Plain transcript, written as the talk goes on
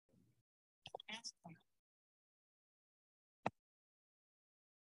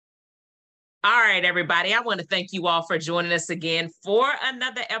All right, everybody. I want to thank you all for joining us again for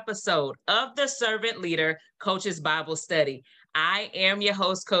another episode of the Servant Leader Coaches Bible Study. I am your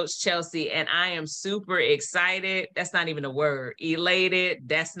host, Coach Chelsea, and I am super excited. That's not even a word. Elated.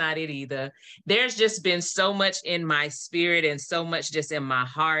 That's not it either. There's just been so much in my spirit and so much just in my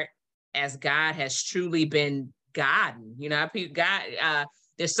heart as God has truly been guiding. You know,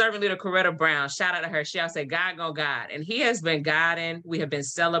 the servant leader, Coretta Brown, shout out to her. She'll say, God gonna guide. And he has been guiding. We have been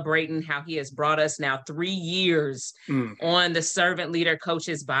celebrating how he has brought us now 3 years on the Servant Leader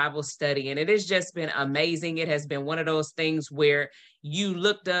Coaches Bible Study. And it has just been amazing. It has been one of those things where you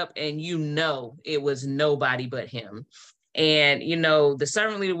looked up and you know it was nobody but him. And, you know, the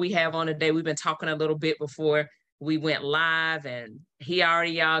servant leader we have on today, we've been talking a little bit before we went live, and he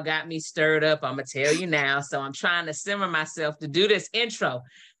already y'all got me stirred up. I'm gonna tell you now. So I'm trying to simmer myself to do this intro.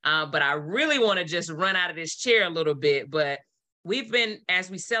 But I really want to just run out of this chair a little bit. But we've been, as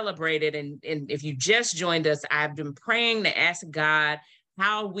we celebrated, and if you just joined us, I've been praying to ask God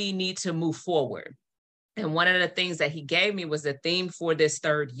how we need to move forward. And one of the things that he gave me was the theme for this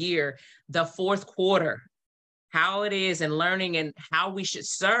third year, the fourth quarter, how it is and learning and how we should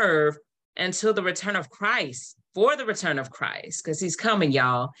serve until the return of Christ. For the return of Christ, because he's coming,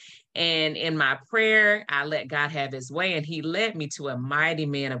 y'all. And in my prayer, I let God have his way, and he led me to a mighty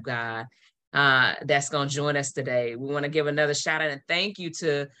man of God that's going to join us today. We want to give another shout out and thank you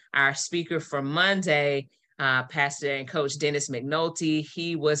to our speaker for Monday, Pastor and Coach Dennis McNulty.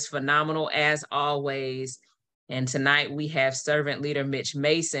 He was phenomenal as always. And tonight we have servant leader Mitch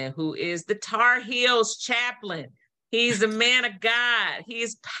Mason, who is the Tar Heels chaplain. He's a man of God.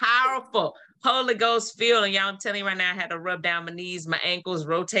 He's powerful. Holy Ghost filled. And y'all, I'm telling you right now, I had to rub down my knees, my ankles,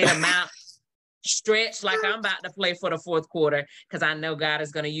 rotate them out, stretch like I'm about to play for the fourth quarter, because I know God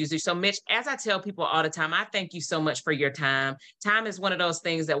is going to use you. So Mitch, as I tell people all the time, I thank you so much for your time. Time is one of those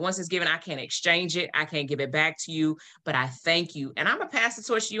things that once it's given, I can't exchange it. I can't give it back to you, but I thank you. And I'm going to pass the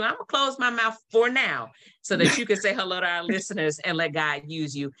torch to you. I'm going to close my mouth for now so that you can say hello to our listeners and let God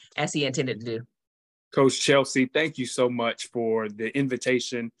use you as he intended to do. Coach Chelsea, thank you so much for the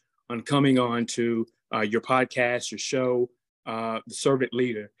invitation on coming on to your podcast, your show, The Servant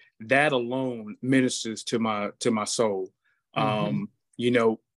Leader. That alone ministers to my soul. You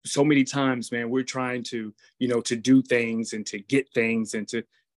know, so many times, man, we're trying to, you know, to do things and to get things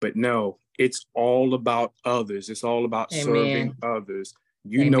but no, it's all about others. It's all about serving others.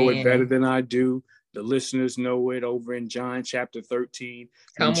 You know it better than I do. The listeners know it over in John chapter 13.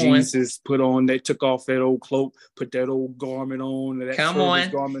 When Jesus took off that old cloak, put that old garment on, that service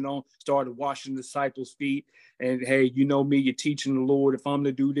garment on, started washing the disciples' feet. And hey, you know me, you're teaching the Lord. If I'm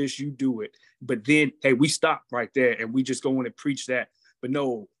to do this, you do it. But then, hey, we stop right there and we just go in and preach that. But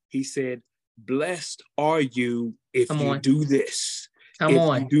no, he said, blessed are you if you do this.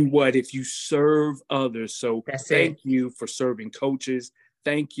 You do what? If you serve others. So thank you for serving coaches.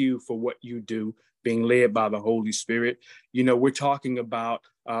 Thank you for what you do, being led by the Holy Spirit. You know, we're talking about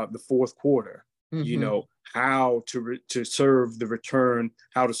the fourth quarter, you know, how to serve the return,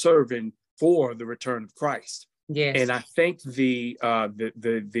 how to serve for the return of Christ. Yes. And I think the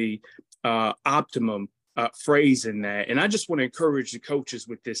optimum phrase in that, and I just want to encourage the coaches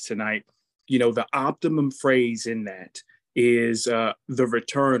with this tonight, you know, the optimum phrase in that is the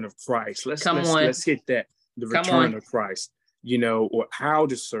return of Christ. Let's hit that, the return of Christ, you know, or how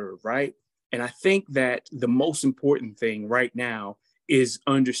to serve, right? And I think that the most important thing right now is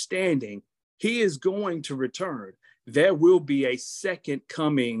understanding he is going to return. There will be a second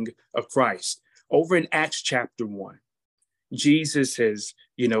coming of Christ. Over in Acts chapter 1, Jesus has,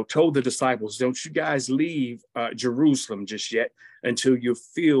 you know, told the disciples, don't you guys leave Jerusalem just yet until you're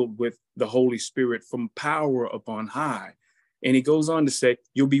filled with the Holy Spirit from power upon high. And he goes on to say,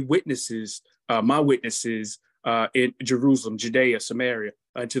 you'll be witnesses, my witnesses in Jerusalem, Judea, Samaria,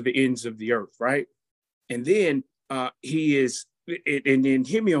 to the ends of the earth, right? And then he is, and then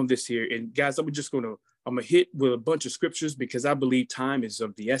hear me on this here. And guys, I'm gonna hit with a bunch of scriptures because I believe time is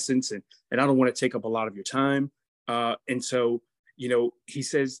of the essence, and I don't want to take up a lot of your time. And so, you know, he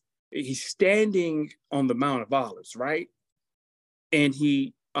says he's standing on the Mount of Olives, right? And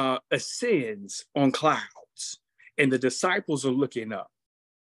he ascends on clouds, and the disciples are looking up.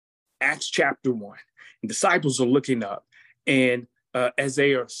 Acts chapter 1, and disciples are looking up, and as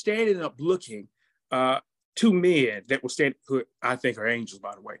they are standing up looking, two men that were standing, who I think are angels,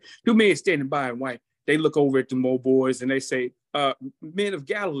 by the way, two men standing by in white, they look over at the Mo boys and they say, men of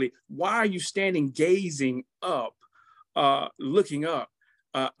Galilee, why are you standing gazing up, looking up?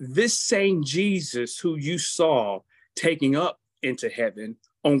 This same Jesus who you saw taking up into heaven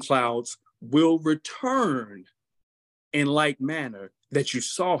on clouds will return in like manner that you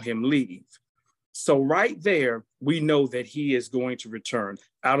saw him leave. So right there, we know that he is going to return.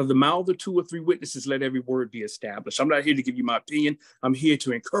 Out of the mouth of 2 or 3 witnesses, let every word be established. I'm not here to give you my opinion. I'm here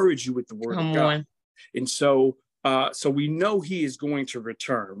to encourage you with the word of God. And so we know he is going to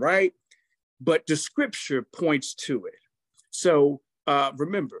return, right? But the scripture points to it. So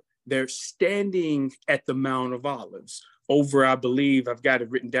remember, they're standing at the Mount of Olives. Over, I believe, I've got it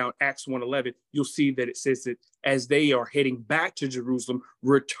written down, Acts 1:11, you'll see that it says that as they are heading back to Jerusalem,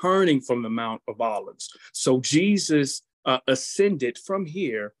 returning from the Mount of Olives. So Jesus ascended from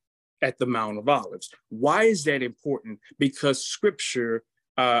here at the Mount of Olives. Why is that important? Because scripture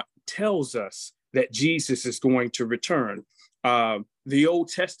tells us that Jesus is going to return. The Old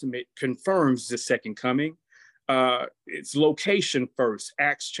Testament confirms the second coming. It's location first.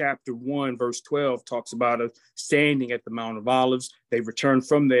 Acts chapter 1, verse 12 talks about us standing at the Mount of Olives. They returned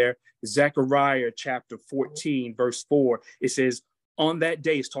from there. Zechariah chapter 14, verse 4, it says, on that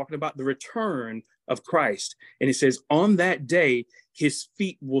day, it's talking about the return of Christ. And it says, on that day, his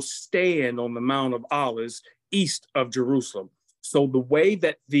feet will stand on the Mount of Olives east of Jerusalem. So the way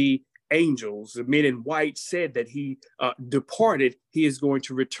that the angels, the men in white, said that he departed, he is going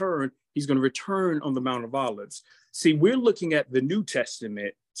to return. He's going to return on the Mount of Olives. See, we're looking at the New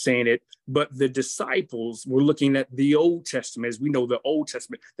Testament saying it, but the disciples were looking at the Old Testament. As we know, the Old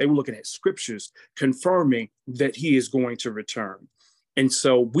Testament, they were looking at scriptures confirming that he is going to return. And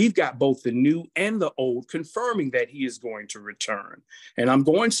so we've got both the new and the old confirming that he is going to return. And I'm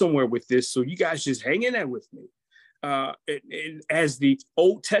going somewhere with this, so you guys just hang in there with me. As the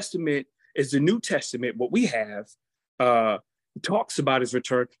Old Testament, as the New Testament, what we have talks about his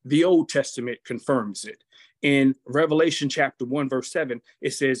return, the Old Testament confirms it. In Revelation chapter 1, verse 7,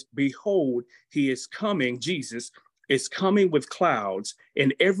 it says, behold, he is coming, Jesus is coming with clouds,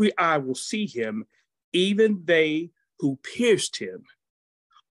 and every eye will see him, even they who pierced him.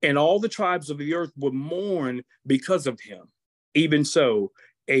 And all the tribes of the earth will mourn because of him. Even so,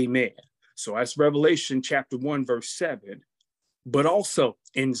 amen. So that's Revelation chapter 1, verse 7. But also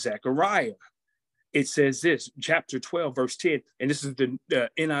in Zechariah, it says this, chapter 12, verse 10, and this is the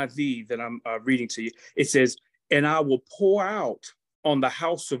NIV that I'm reading to you. It says, and I will pour out on the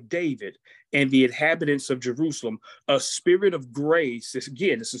house of David and the inhabitants of Jerusalem a spirit of grace.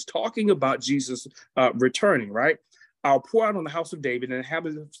 This is talking about Jesus returning, right? I'll pour out on the house of David and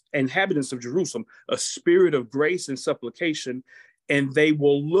inhabitants of Jerusalem a spirit of grace and supplication, and they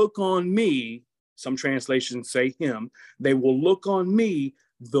will look on me. Some translations say him. They will look on me,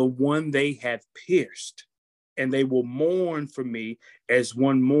 the one they have pierced, and they will mourn for me as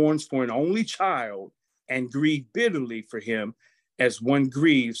one mourns for an only child, and grieve bitterly for him as one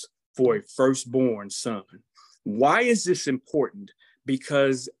grieves for a firstborn son. Why is this important?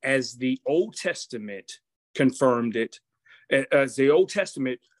 Because as the Old Testament confirmed it, as the Old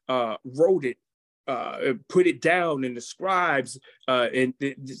Testament wrote it, put it down, and the scribes and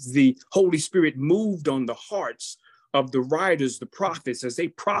the Holy Spirit moved on the hearts of the writers, the prophets, as they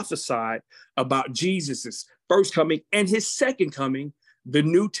prophesied about Jesus's first coming and his second coming. The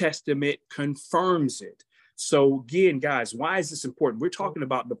New Testament confirms it. So again, guys, why is this important? We're talking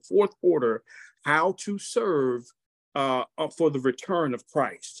about the fourth order, how to serve for the return of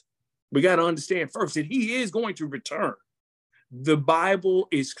Christ. We got to understand first that he is going to return. The Bible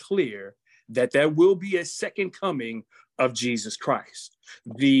is clear that there will be a second coming of Jesus Christ.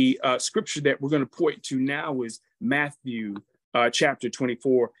 The scripture that we're going to point to now is Matthew chapter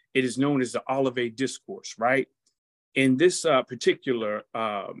 24. It is known as the Olivet Discourse, right? In this particular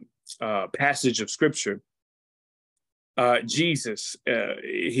passage of scripture, Jesus,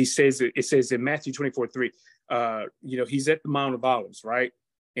 it says in Matthew 24:3, he's at the Mount of Olives, right?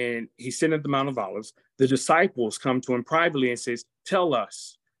 And he's sitting at the Mount of Olives. The disciples come to him privately and says, tell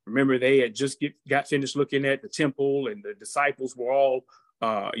us. Remember, they had just got finished looking at the temple, and the disciples were all,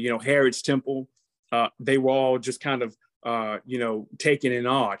 Herod's temple. They were all just kind of, taken in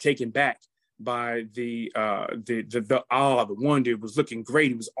awe, taken back by the awe, the wonder. It was looking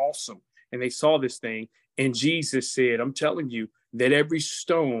great. It was awesome. And they saw this thing. And Jesus said, I'm telling you that every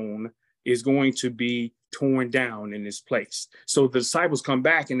stone is going to be torn down in this place. So the disciples come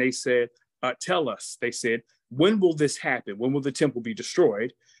back and they said, tell us, they said, when will this happen? When will the temple be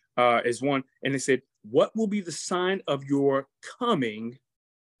destroyed? As one, and they said, what will be the sign of your coming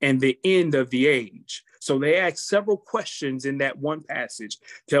and the end of the age? So they asked several questions in that one passage.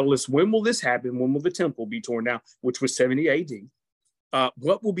 Tell us, when will this happen? When will the temple be torn down? Which was 70 AD.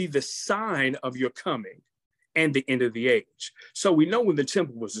 What will be the sign of your coming and the end of the age. So we know when the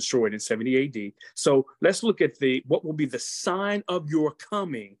temple was destroyed in 70 AD. So let's look at what will be the sign of your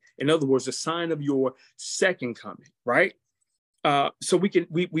coming. In other words, the sign of your second coming, right? So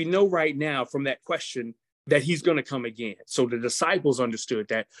we know right now from that question that he's going to come again. So the disciples understood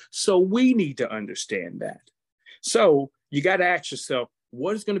that. So we need to understand that. So you got to ask yourself,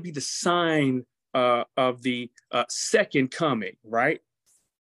 what is going to be the sign of the second coming, right?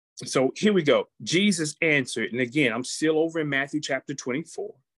 So here we go. Jesus answered, and again, I'm still over in Matthew chapter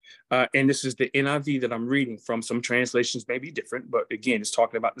 24. And this is the NIV that I'm reading from. Some translations may be different, but again, it's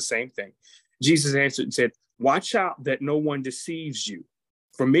talking about the same thing. Jesus answered and said, watch out that no one deceives you.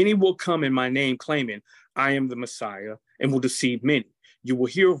 For many will come in my name claiming, I am the Messiah, and will deceive many. You will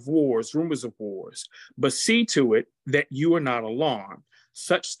hear of wars, rumors of wars, but see to it that you are not alarmed.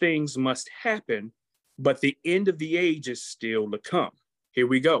 Such things must happen, but the end of the age is still to come. Here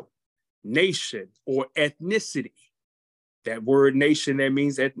we go. Nation or ethnicity. That word nation, that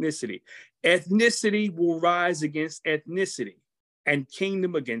means ethnicity. Ethnicity will rise against ethnicity and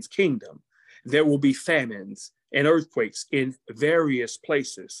kingdom against kingdom. There will be famines and earthquakes in various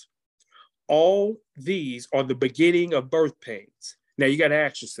places. All these are the beginning of birth pains. Now you got to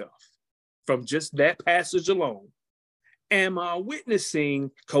ask yourself, from just that passage alone, am I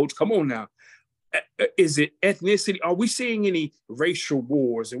witnessing, Coach, come on now, is it ethnicity? Are we seeing any racial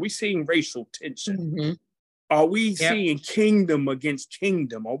wars? Are we seeing racial tension? Mm-hmm. Are we seeing kingdom against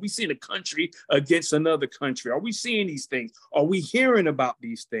kingdom? Are we seeing a country against another country? Are we seeing these things? Are we hearing about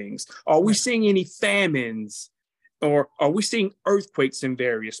these things? Are we seeing any famines? Or are we seeing earthquakes in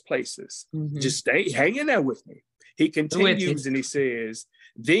various places? Mm-hmm. Just hang in there with me. He continues and he says,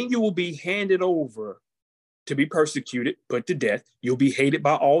 then you will be handed over to be persecuted, put to death. You'll be hated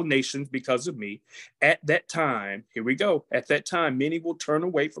by all nations because of me. At that time, here we go. At that time, many will turn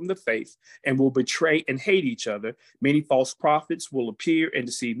away from the faith and will betray and hate each other. Many false prophets will appear and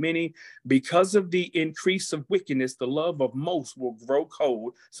deceive many. Because of the increase of wickedness, the love of most will grow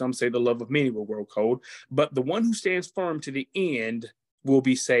cold. Some say the love of many will grow cold. But the one who stands firm to the end will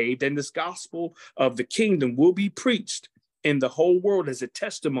be saved. And this gospel of the kingdom will be preached in the whole world as a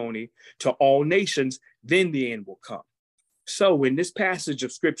testimony to all nations. Then the end will come. So in this passage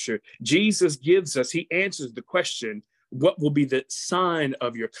of scripture, Jesus gives us, he answers the question, what will be the sign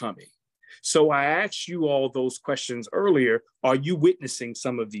of your coming? So I asked you all those questions earlier. Are you witnessing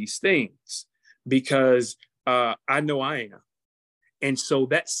some of these things? Because I know I am. And so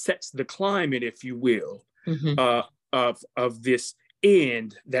that sets the climate, if you will, of this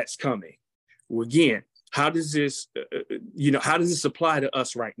end that's coming. Well, again, how does this apply to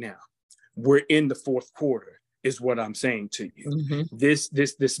us right now? We're in the fourth quarter, is what I'm saying to you. Mm-hmm.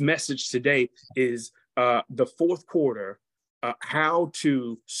 This message today is the fourth quarter, how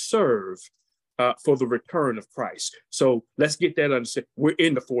to serve for the return of Christ. So let's get that understood. We're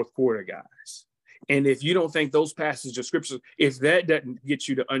in the fourth quarter, guys. And if you don't think those passages of scriptures, if that doesn't get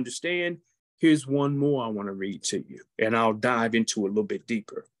you to understand, here's one more I want to read to you, and I'll dive into it a little bit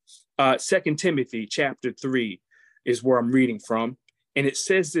deeper. 2 Timothy chapter 3 is where I'm reading from. And it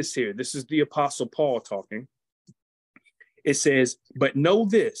says this here. This is the Apostle Paul talking. It says, but know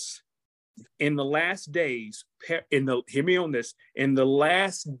this, in the last days, hear me on this, in the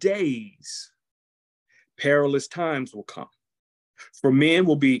last days, perilous times will come. For men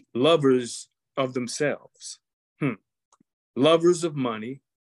will be lovers of themselves, lovers of money,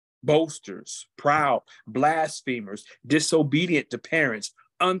 boasters, proud, blasphemers, disobedient to parents,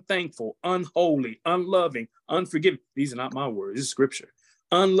 unthankful, unholy, unloving, unforgiving. These are not my words, this is scripture.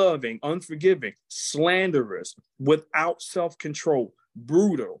 Unloving, unforgiving, slanderers, without self-control,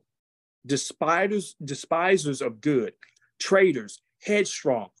 brutal, despisers of good, traitors,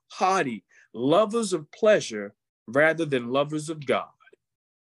 headstrong, haughty, lovers of pleasure rather than lovers of God.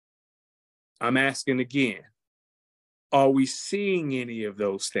 I'm asking again, are we seeing any of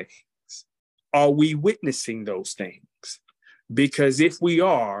those things? Are we witnessing those things? Because if we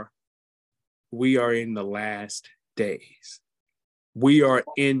are in the last days. We are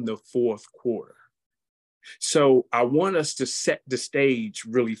in the fourth quarter. So I want us to set the stage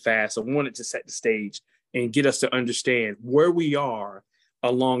really fast. I wanted to set the stage and get us to understand where we are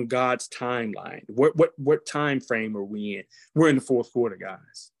along God's timeline. What time frame are we in? We're in the fourth quarter,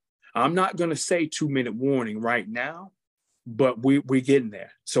 guys. I'm not going to say 2-minute warning right now, but we're getting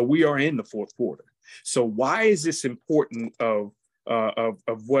there. So we are in the fourth quarter. So why is this important of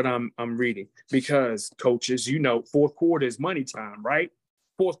what I'm reading? Because coaches, you know, fourth quarter is money time, right?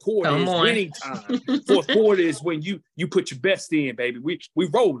 Fourth quarter is winning time. Fourth quarter is when you put your best in, baby. We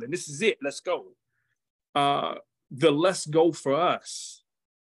rolling. This is it. Let's go. The let's go for us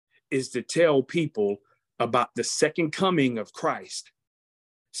is to tell people about the second coming of Christ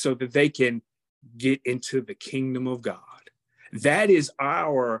so that they can get into the kingdom of God. That is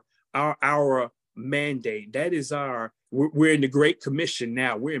our mandate. That is we're in the Great Commission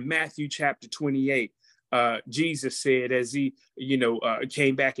now. We're in Matthew chapter 28. Jesus said, as he,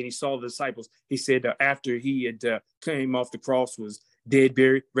 came back and he saw the disciples, he said, after he had came off the cross, was dead,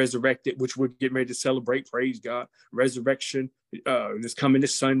 buried, resurrected, which we're getting ready to celebrate. Praise God. Resurrection is coming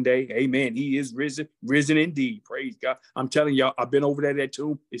this Sunday. Amen. He is risen indeed. Praise God. I'm telling y'all, I've been over there. That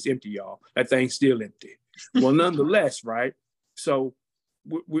tomb is empty, y'all. That thing's still empty. Well, nonetheless, right? So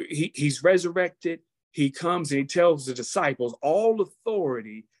he's resurrected. He comes and he tells the disciples, all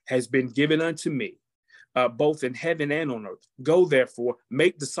authority has been given unto me, both in heaven and on earth. Go therefore,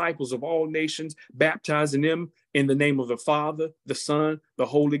 make disciples of all nations, baptizing them in the name of the Father, the Son, the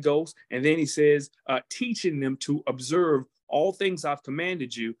Holy Ghost. And then he says, teaching them to observe all things I've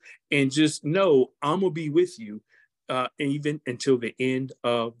commanded you, and just know I'm going to be with you even until the end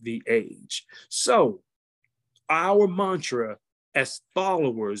of the age. So our mantra as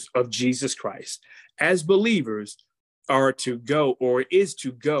followers of Jesus Christ, as believers, is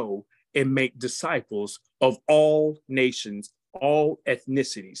to go and make disciples of all nations, all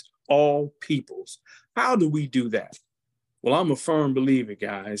ethnicities, all peoples. How do we do that? Well, I'm a firm believer,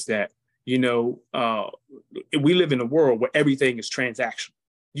 guys, that, we live in a world where everything is transactional.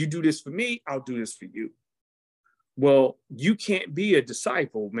 You do this for me, I'll do this for you. Well, you can't be a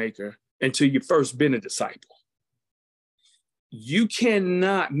disciple maker until you've first been a disciple. You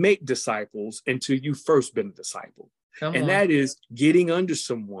cannot make disciples until you've first been a disciple. That is getting under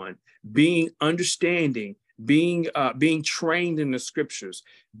someone, being understanding, being trained in the scriptures,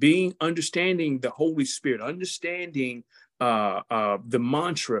 understanding the Holy Spirit, understanding the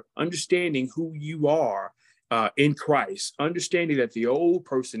mantra, understanding who you are in Christ, understanding that the old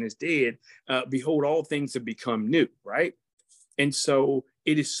person is dead. Behold, all things have become new, right? And so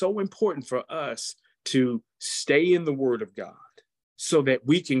it is so important for us to stay in the Word of God so that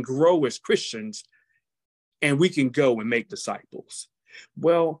we can grow as Christians and we can go and make disciples.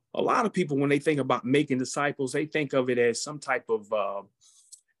 Well, a lot of people, when they think about making disciples, they think of it as some type of,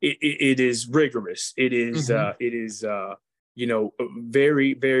 it is rigorous. It is,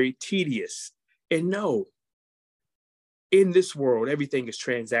 very, very tedious. And no, in this world, everything is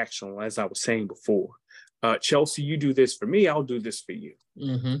transactional, as I was saying before. Chelsea, you do this for me, I'll do this for you.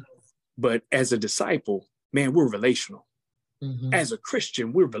 Mm-hmm. But as a disciple, man, we're relational. Mm-hmm. As a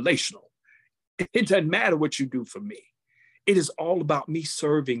Christian, we're relational. It doesn't matter what you do for me. It is all about me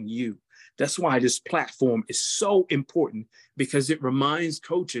serving you. That's why this platform is so important, because it reminds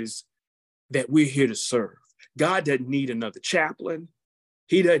coaches that we're here to serve. God doesn't need another chaplain.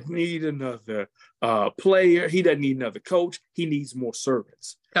 He doesn't need another player. He doesn't need another coach. He needs more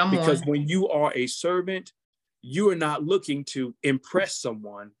servants. Because when you are a servant, you are not looking to impress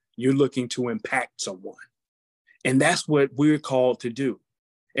someone. You're looking to impact someone. And that's what we're called to do.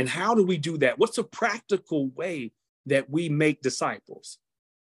 And how do we do that? What's a practical way that we make disciples?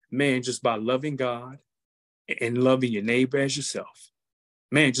 Man, just by loving God and loving your neighbor as yourself.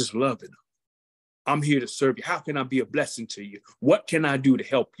 Man, just loving them. I'm here to serve you. How can I be a blessing to you? What can I do to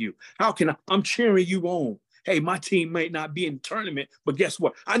help you? I'm cheering you on. Hey, my team might not be in the tournament, but guess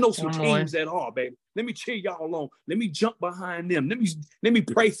what? I know some teams that are, baby. Let me cheer y'all on. Let me jump behind them. Let me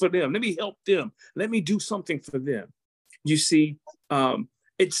pray for them. Let me help them. Let me do something for them. You see,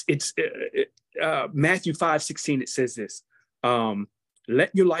 it's Matthew 5:16. It says this: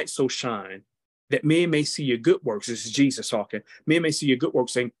 "Let your light so shine that men may see your good works." This is Jesus talking. Men may see your good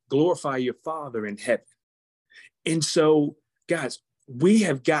works and glorify your Father in heaven. And so, guys, we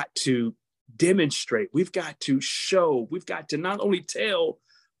have got to demonstrate. We've got to show. We've got to not only tell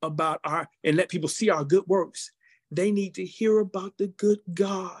about and let people see our good works. They need to hear about the good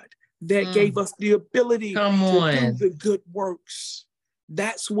God that gave us the ability to do the good works.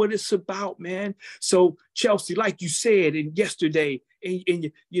 That's what it's about, man. So, Chelsea, like you said yesterday,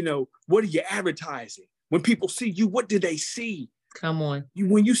 and what are you advertising? When people see you, what do they see? Come on.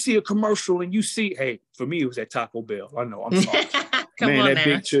 When you see a commercial and you see, hey, for me, it was at Taco Bell. I know, I'm sorry. Man,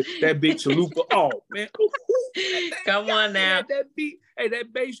 that big chalupa. Oh, man. Come on now.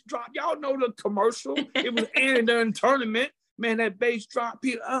 That bass drop. Y'all know the commercial. It was in the tournament. Man, that bass drop.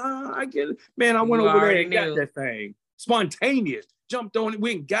 I get it. Man, I went over there and got that thing. Spontaneous. Jumped on it.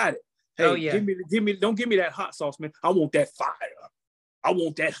 We ain't got it. Hey, don't give me that hot sauce, man. I want that fire. I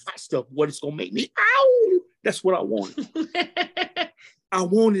want that hot stuff. What it's gonna make me. Ow! That's what I wanted. I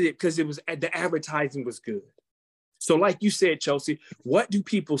wanted it because the advertising was good. So, like you said, Chelsea, what do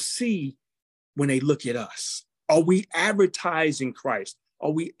people see when they look at us? Are we advertising Christ?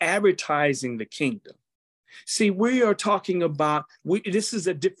 Are we advertising the kingdom? See, we are talking about, this is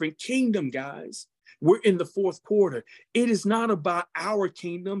a different kingdom, guys. We're in the fourth quarter. It is not about our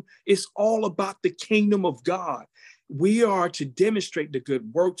kingdom. It's all about the kingdom of God. We are to demonstrate the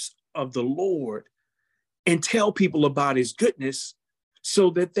good works of the Lord and tell people about his goodness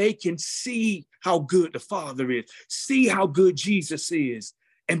so that they can see how good the Father is, see how good Jesus is,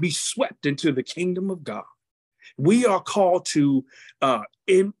 and be swept into the kingdom of God. We are called to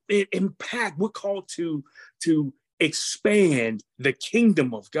impact. We're called to expand the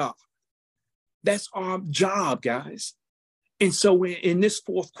kingdom of God. That's our job, guys. And so in this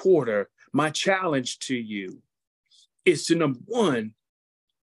fourth quarter, my challenge to you is to, number one,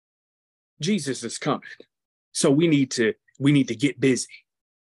 Jesus is coming. So we need to get busy.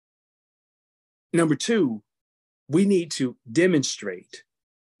 Number two, we need to demonstrate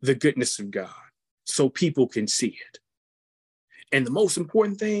the goodness of God so people can see it. And the most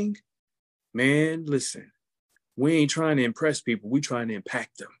important thing, man, listen, we ain't trying to impress people. We're trying to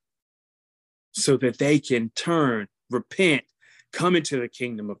impact them so that they can turn, repent, come into the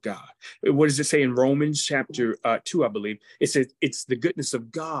kingdom of God. What does it say in Romans chapter 2, I believe? It says it's the goodness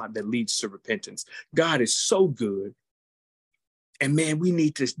of God that leads to repentance. God is so good. And man, we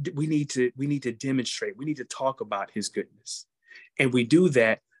need to demonstrate, we need to talk about his goodness. And we do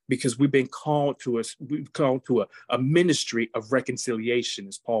that because we've been called to a ministry of reconciliation,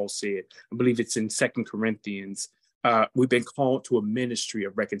 as Paul said. I believe it's in 2 Corinthians. We've been called to a ministry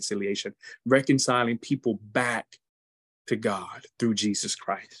of reconciliation, reconciling people back to God through Jesus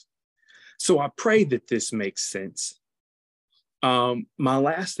Christ. So I pray that this makes sense. My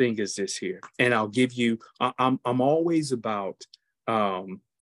last thing is this here, and I'll give you, I'm always about, I'll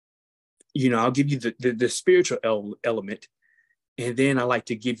give you the spiritual element, and then I like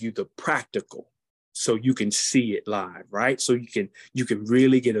to give you the practical so you can see it live, right? So you can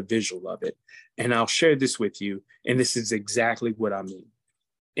really get a visual of it. And I'll share this with you, and this is exactly what I mean.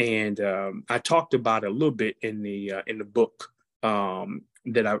 And I talked about it a little bit in the book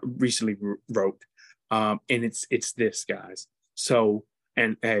that I recently wrote, and it's this, guys. So,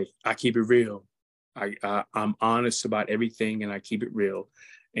 and hey, I keep it real. I'm honest about everything, and I keep it real.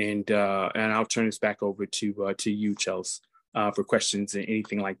 And I'll turn this back over to you, Chelsea, for questions and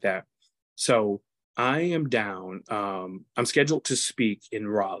anything like that. So I am down. I'm scheduled to speak in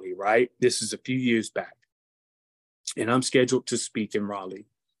Raleigh, right? This is a few years back, and I'm scheduled to speak in Raleigh.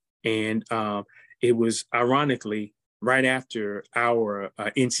 And it was ironically right after our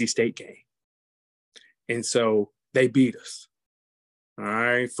NC State game. And so they beat us. All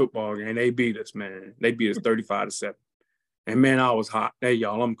right, football game. They beat us, man. They beat us 35-7. And man, I was hot. Hey,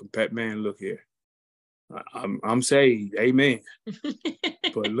 y'all, I'm competitive. Man, look here. I'm saved. Amen.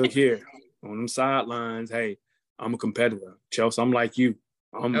 But look here, on them sidelines, hey, I'm a competitor. Chelsea, I'm like you.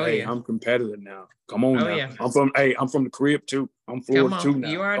 I'm competitive now. Come on now. Yeah. I'm from the crib too. I'm Florida too now.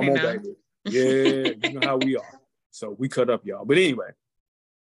 You already know. Baby. Yeah, you know how we are. So we cut up, y'all. But anyway,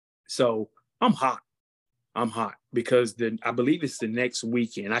 so I'm hot. I'm hot because I believe it's the next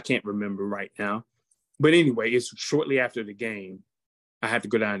weekend. I can't remember right now. But anyway, it's shortly after the game. I have to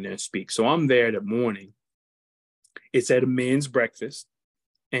go down there and speak. So I'm there that morning. It's at a men's breakfast.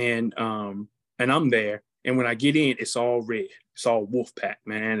 And I'm there. And when I get in, it's all red. It's all Wolfpack,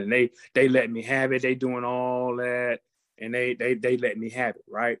 man. And they let me have it. They doing all that. And they let me have it,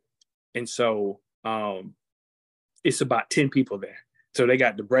 right? And so it's about 10 people there. So they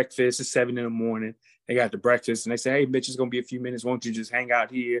got the breakfast. It's 7 a.m. They got the breakfast. And they say, hey, Mitch, it's going to be a few minutes. Why don't you just hang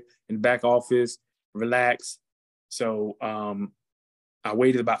out here in the back office, relax? So I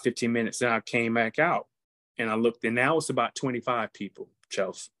waited about 15 minutes. Then I came back out. And I looked, and now it's about 25 people,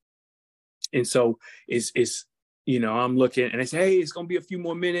 Chelsea. And so it's I'm looking, and I say, hey, it's going to be a few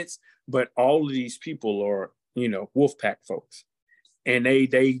more minutes. But all of these people are, Wolfpack folks. And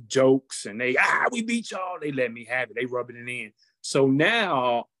they jokes, and we beat y'all. They let me have it. They rubbing it in. So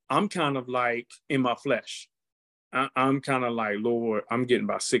now I'm kind of like in my flesh. I'm kind of like, Lord, I'm getting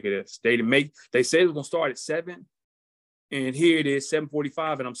about sick of this. They said it was going to start at 7. And here it is,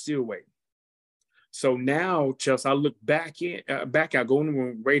 7:45, and I'm still waiting. So now, Chelsea, I look back out, go in the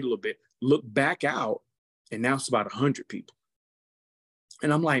room, wait a little bit, look back out, and now it's about 100 people.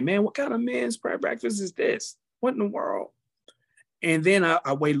 And I'm like, man, what kind of men's prayer breakfast is this? What in the world? And then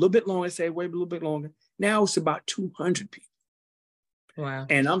I wait a little bit longer, wait a little bit longer. Now it's about 200 people. Wow.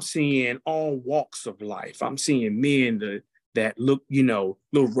 And I'm seeing all walks of life. I'm seeing men that look, a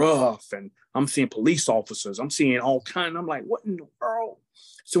little rough, and I'm seeing police officers. I'm seeing all kinds. I'm like, what in the world?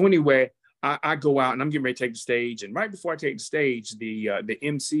 So anyway, I go out and I'm getting ready to take the stage. And right before I take the stage, the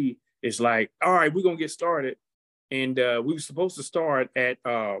MC is like, all right, we're going to get started. And we were supposed to start at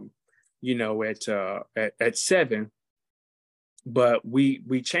at 7. But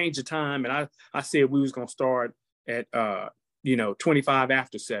we changed the time, and I said we was gonna start at 25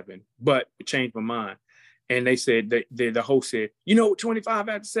 after 7, but it changed my mind. And they said the host said, you know what 25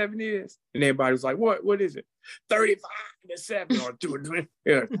 after 7 is? And everybody was like, what is it? 35 to 7 or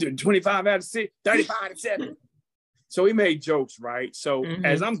 25 after 6, 35 to 7. So he made jokes, right? So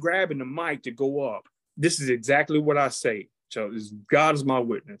as I'm grabbing the mic to go up, this is exactly what I say. So God is my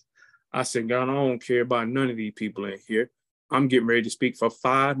witness. I said, God, I don't care about none of these people in here. I'm getting ready to speak for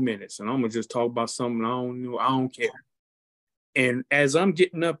 5 minutes, and I'm gonna just talk about something I don't care. And as I'm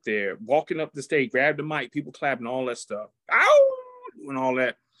getting up there, walking up the stage, grab the mic, people clapping, all that stuff, ow, and all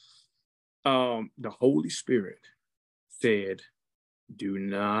that. The Holy Spirit said, do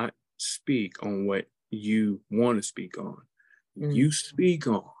not speak on what you want to speak on. You speak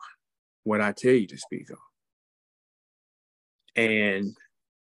on what I tell you to speak on. And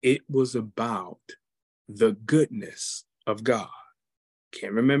it was about the goodness of God.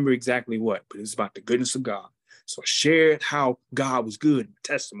 Can't remember exactly what, but it's about the goodness of God. So I shared how God was good in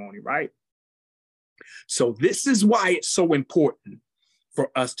testimony, right? So this is why it's so important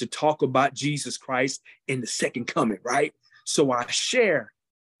for us to talk about Jesus Christ in the second coming, right? So I share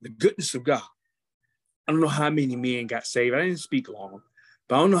the goodness of God. I don't know how many men got saved. I didn't speak long,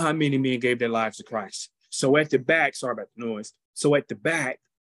 but I don't know how many men gave their lives to Christ. So at the back, sorry about the noise. So at the back,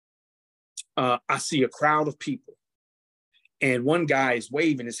 I see a crowd of people. And one guy is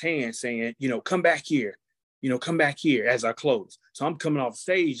waving his hand saying, come back here. Come back here as I close. So I'm coming off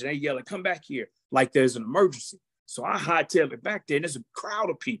stage and they yelling, come back here, like there's an emergency. So I hightail it back there and there's a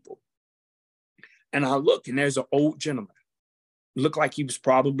crowd of people. And I look and there's an old gentleman. Looked like he was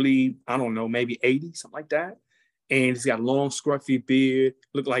probably, I don't know, maybe 80, something like that. And he's got a long scruffy beard,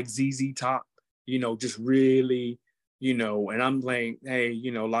 looked like ZZ Top, just really, and I'm like, hey,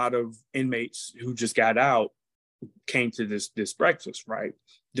 a lot of inmates who just got out came to this breakfast, right?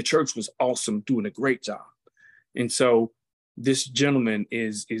 The church was awesome, doing a great job. And so this gentleman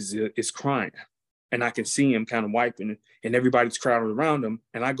is crying, and I can see him kind of wiping, and everybody's crowded around him.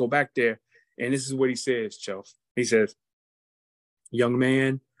 And I go back there, and this is what he says, Chelsea. He says, young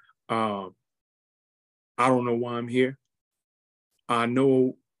man, I don't know why I'm here. I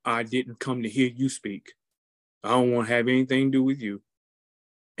know I didn't come to hear you speak. I don't want to have anything to do with you.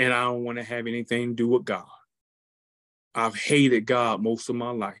 And I don't want to have anything to do with God. I've hated God most of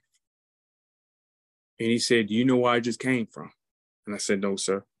my life. And he said, do you know where I just came from? And I said, no,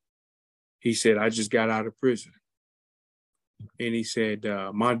 sir. He said, I just got out of prison. And he said,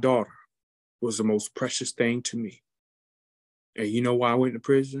 my daughter was the most precious thing to me. And you know why I went to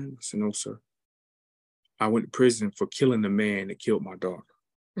prison? I said, no, sir. I went to prison for killing the man that killed my daughter.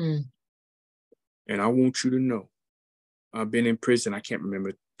 And I want you to know, I've been in prison, I can't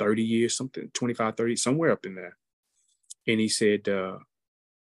remember, 30 years, something, 25, 30, somewhere up in there. And he said,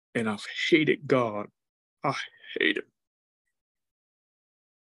 and I've hated God. I hate him.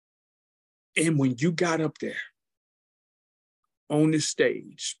 And when you got up there on the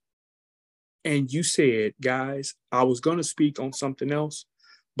stage and you said, guys, I was going to speak on something else,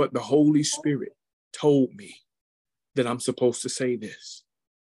 but the Holy Spirit told me that I'm supposed to say this.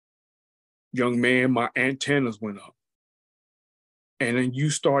 Young man, my antennas went up. And then you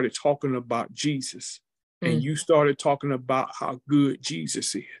started talking about Jesus. And you started talking about how good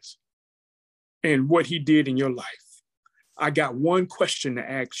Jesus is and what he did in your life. I got one question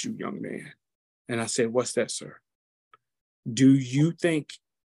to ask you, young man. And I said, what's that, sir? Do you think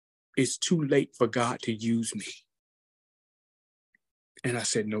it's too late for God to use me? And I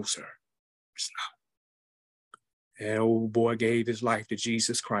said, no, sir, it's not. And old boy gave his life to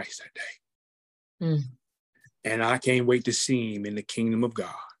Jesus Christ that day. And I can't wait to see him in the kingdom of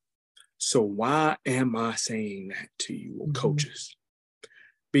God. So why am I saying that to you, coaches?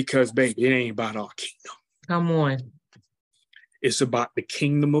 Because, baby, it ain't about our kingdom. Come on. It's about the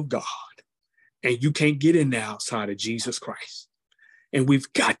kingdom of God. And you can't get in there outside of Jesus Christ. And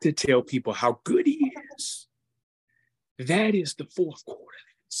we've got to tell people how good he is. That is the fourth quarter.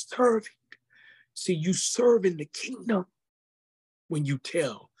 Serving. See, you serve in the kingdom when you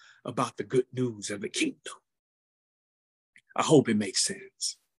tell about the good news of the kingdom. I hope it makes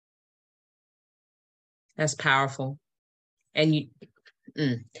sense. That's powerful. And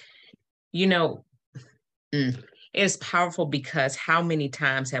it's powerful because how many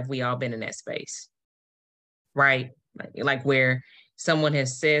times have we all been in that space? Right? Like where someone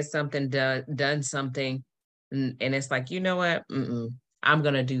has said something, done something, and it's like, you know what? I'm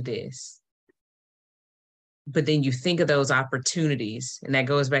going to do this. But then you think of those opportunities, and that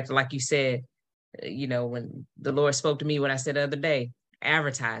goes back to, like you said, when the Lord spoke to me, when I said the other day,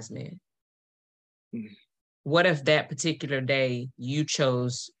 advertisement. Mm-hmm. What if that particular day you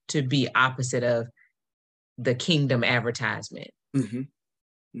chose to be opposite of the kingdom advertisement? Mm-hmm.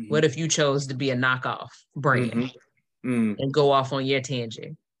 Mm-hmm. What if you chose to be a knockoff brand and go off on your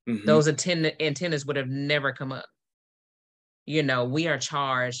tangent? Those antennas would have never come up. You know, we are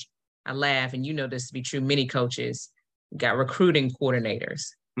charged. I laugh, and you know this to be true. Many coaches got recruiting coordinators,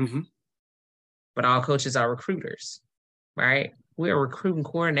 but all coaches are recruiters, right? We are recruiting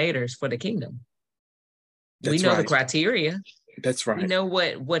coordinators for the kingdom. We know the criteria. That's right. We know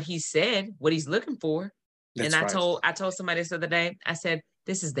what he said, what he's looking for. And I told somebody this the other day, I said,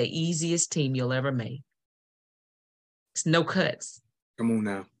 this is the easiest team you'll ever make. It's no cuts. Come on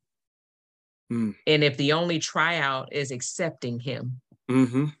now. And if the only tryout is accepting him,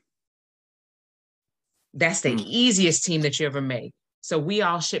 that's the easiest team that you ever make. So we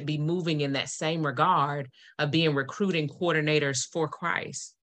all should be moving in that same regard of being recruiting coordinators for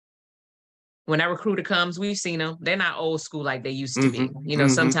Christ. When that recruiter comes, we've seen them. They're not old school like they used to be. You know,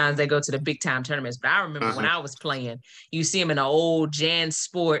 sometimes they go to the big time tournaments. But I remember when I was playing, you see them in the old Jan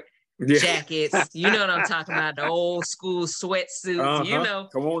Sport jackets. You know what I'm talking about? The old school sweatsuits. You know,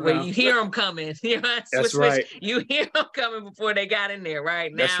 where you hear them coming. You know, That's right. You hear them coming before they got in there.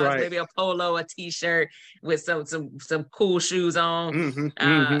 Right now, it's maybe a polo, a t-shirt with some cool shoes on.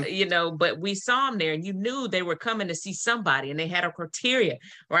 You know, but we saw them there, and you knew they were coming to see somebody, and they had a criteria,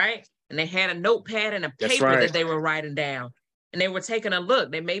 right? And they had a notepad and a paper that they were writing down. And they were taking a look.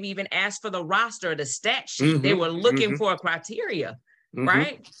 They maybe even asked for the roster, the stat sheet. They were looking for a criteria,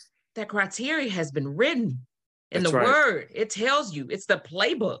 right? That criteria has been written in the word. It tells you. It's the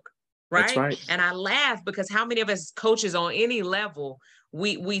playbook, right? That's right. And I laugh because how many of us coaches on any level,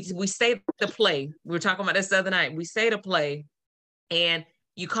 we say the play. We were talking about this the other night. We say the play, and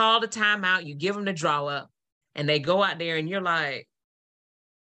you call the timeout, you give them the draw up, and they go out there, and you're like,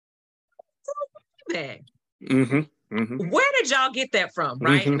 that. Where did y'all get that from,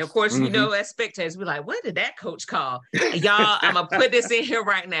 right? And of course, you know, as spectators, we're like, what did that coach call? And y'all, I'm gonna put this in here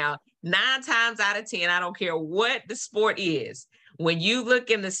right now. 9 times out of 10, I don't care what the sport is. When you look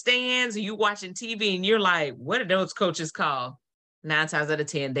in the stands, you watching TV, and you're like, what did those coaches call? 9 times out of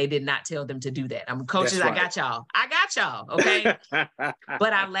 10, they did not tell them to do that. I'm coaches. I got y'all. Okay.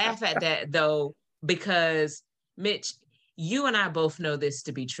 But I laugh at that though, because Mitch, you and I both know this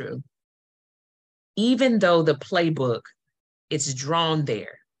to be true. Even though the playbook, it's drawn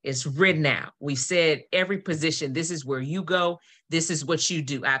there, it's written out. We said every position, this is where you go, this is what you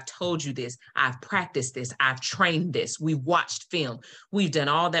do. I've told you this, I've practiced this, I've trained this, we've watched film, we've done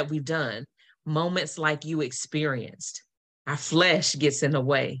all that we've done. Moments like you experienced, our flesh gets in the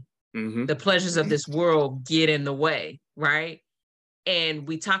way. The pleasures of this world get in the way, right? And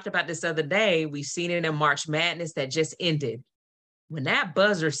we talked about this other day, we've seen it in March Madness that just ended. When that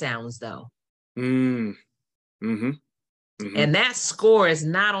buzzer sounds though, and that score is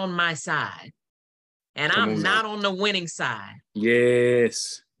not on my side, and I'm not on the winning side.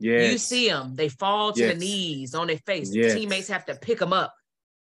 Yes. You see them, they fall to the knees on their face. Teammates have to pick them up.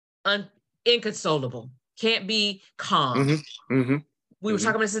 Inconsolable, can't be calm. We were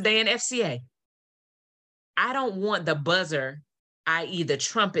talking about this today in FCA. I don't want the buzzer, i.e. the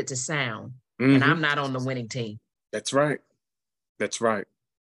trumpet, to sound, and I'm not on the winning team. That's right.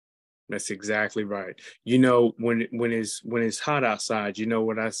 That's exactly right. You know, when it's hot outside, you know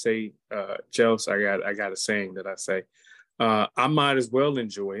what I say, Chelsea? I got a saying that I say. I might as well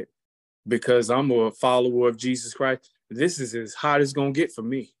enjoy it because I'm a follower of Jesus Christ. This is as hot as it's gonna get for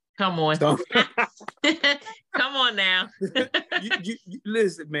me. Come on. So, come on now. you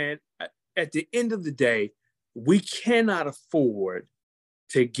listen, man. At the end of the day, we cannot afford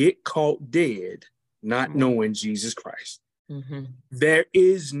to get caught dead not knowing Jesus Christ. There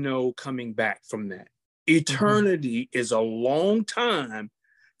is no coming back from that. Eternity is a long time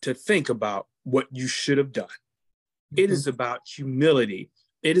to think about what you should have done. It is about humility.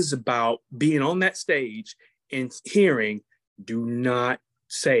 It is about being on that stage and hearing, do not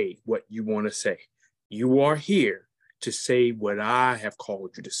say what you want to say. You are here to say what I have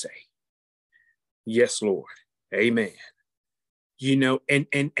called you to say. Yes, Lord. Amen. You know,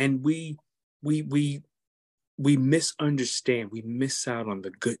 and we misunderstand. We miss out on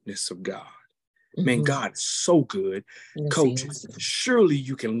the goodness of God. Man, God is so good. Coaches, surely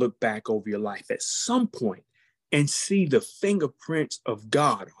you can look back over your life at some point and see the fingerprints of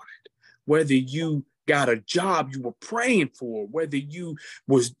God on it. Whether you got a job you were praying for, whether you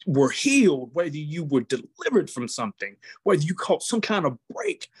were healed, whether you were delivered from something, whether you caught some kind of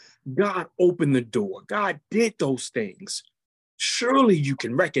break, God opened the door. God did those things. Surely you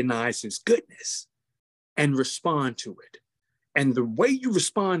can recognize his goodness and respond to it. And the way you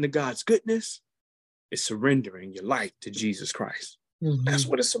respond to God's goodness is surrendering your life to Jesus Christ. Mm-hmm. That's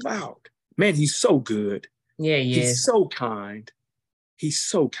what it's about. Man, he's so good. Yeah, he's so kind. He's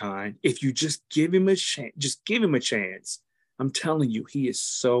so kind. If you just give him a chance, I'm telling you, he is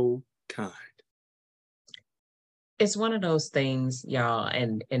so kind. It's one of those things, y'all,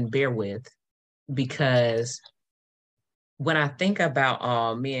 and bear with, because when I think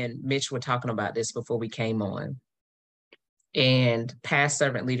about, me and Mitch were talking about this before we came on, and past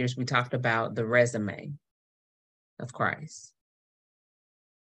servant leaders, we talked about the resume of Christ.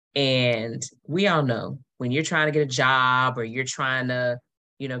 And we all know when you're trying to get a job or you're trying to,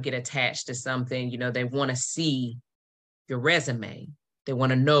 get attached to something, they want to see your resume. They want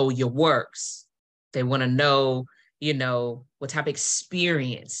to know your works. They want to know, what type of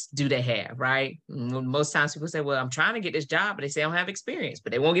experience do they have, right? Most times people say, well, I'm trying to get this job, but they say I don't have experience,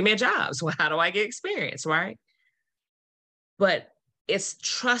 but they won't give me a job. So how do I get experience, right? But it's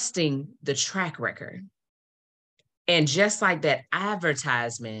trusting the track record. And just like that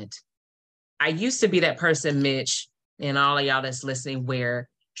advertisement, I used to be that person, Mitch, and all of y'all that's listening, where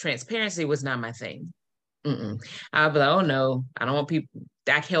transparency was not my thing. I'd be like, oh no, I don't want people,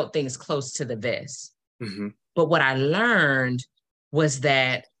 that held things close to the vest. Mm-hmm. But what I learned was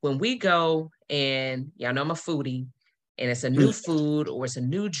that when we go and, y'all know I'm a foodie, and it's a new food or it's a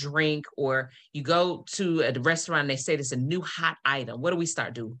new drink, or you go to a restaurant and they say it's a new hot item, what do we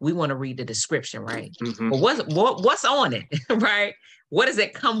start doing? We want to read the description, right? Mm-hmm. Well, what's on it, right? What does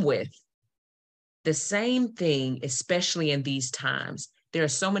it come with? The same thing, especially in these times. There are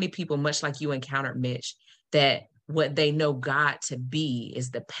so many people, much like you encountered, Mitch, that what they know God to be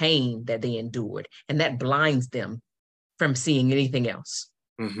is the pain that they endured, and that blinds them from seeing anything else.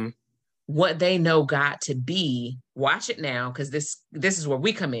 Mm-hmm. What they know God to be, watch it now, because this is where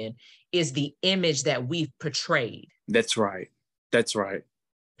we come in, is the image that we've portrayed. That's right. That's right.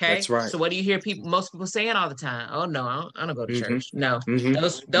 Okay. That's right. So what do you hear most people saying all the time? Oh no, I don't go to church. No,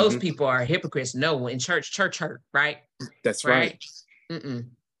 Mm-hmm. those people are hypocrites. No, in church hurt, right? That's right.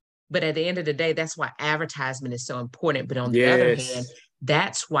 But at the end of the day, that's why advertisement is so important. But on the other hand,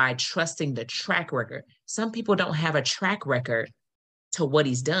 that's why trusting the track record. Some people don't have a track record to what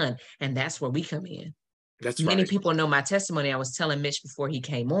he's done, and that's where we come in. Many people know my testimony. I was telling Mitch before he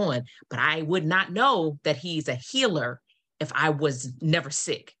came on, but I would not know that he's a healer if I was never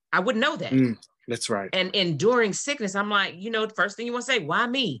sick. I wouldn't know that. That's right. And enduring sickness, I'm like, the first thing you want to say, why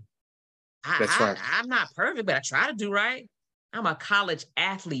me? That's right. I'm not perfect, but I try to do right. I'm a college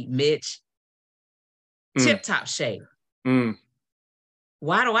athlete, Mitch. Tip-top shape.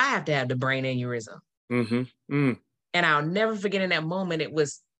 Why do I have to have the brain aneurysm? And I'll never forget in that moment, it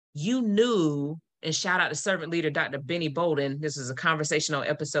was, you knew, and shout out to servant leader, Dr. Benny Bolden. This was a conversation on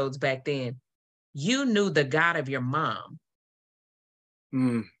episodes back then. You knew the God of your mom.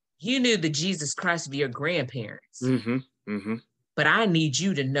 You knew the Jesus Christ of your grandparents. But I need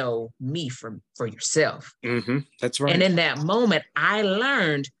you to know me for yourself. That's right. And in that moment, I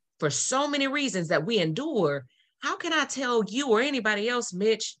learned, for so many reasons that we endure, how can I tell you or anybody else,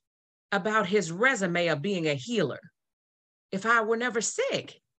 Mitch, about his resume of being a healer if I were never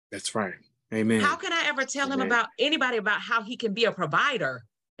sick? That's right. Amen. How can I ever tell him about anybody about how he can be a provider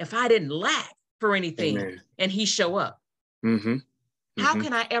if I didn't lack for anything and he show up? How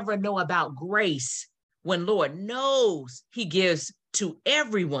can I ever know about grace when Lord knows he gives to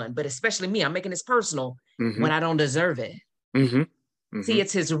everyone, but especially me? I'm making this personal, when I don't deserve it. See,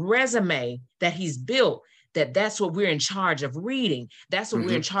 it's his resume that he's built, that's what we're in charge of reading. That's what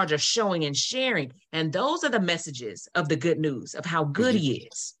we're in charge of showing and sharing. And those are the messages of the good news of how good he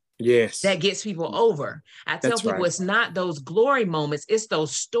is. Yes. That gets people over. I tell people it's not those glory moments, it's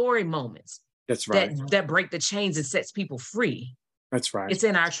those story moments. That's right. That break the chains and sets people free. That's right. It's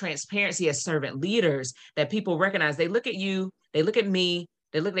in our transparency as servant leaders that people recognize. They look at you, they look at me,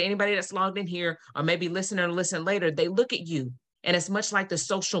 they look at anybody that's logged in here, or maybe listen or listen later. They look at you. And it's much like the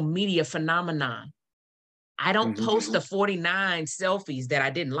social media phenomenon. I don't post the 49 selfies that I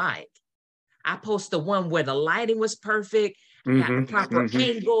didn't like. I post the one where the lighting was perfect, got the proper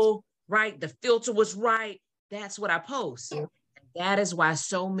angle, right? The filter was right. That's what I post. That is why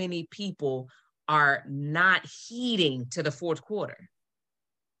so many people are not heeding to the fourth quarter.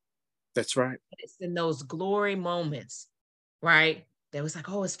 That's right. It's in those glory moments, right? That was like,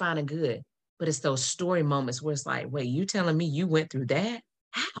 oh, it's fine and good. But it's those story moments where it's like, wait, you telling me you went through that?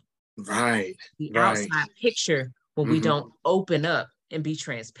 How? Right. The outside picture when we don't open up and be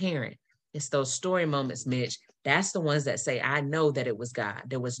transparent. It's those story moments, Mitch. That's the ones that say, I know that it was God.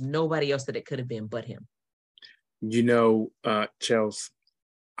 There was nobody else that it could have been but him. Chelsea,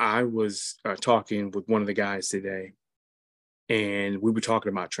 I was talking with one of the guys today, and we were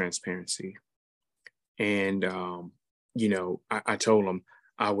talking about transparency. And, I told him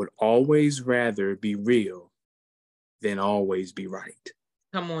I would always rather be real than always be right.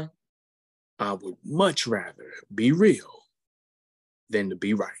 Come on. I would much rather be real than to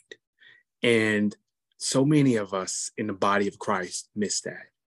be right. And so many of us in the body of Christ miss that.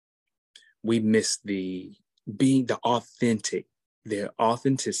 We miss the being the authenticity.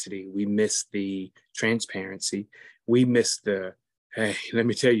 We miss the transparency. We miss the, hey, let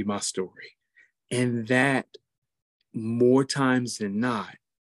me tell you my story. And that more times than not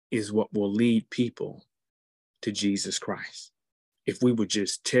is what will lead people to Jesus Christ. If we would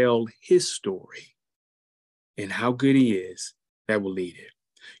just tell his story and how good he is, that will lead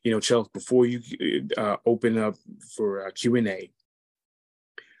it. Chelsea, before you open up for Q&A,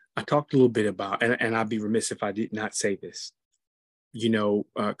 I talked a little bit about, and I'd be remiss if I did not say this,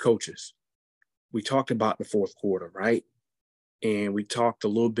 coaches, we talked about the fourth quarter, right? And we talked a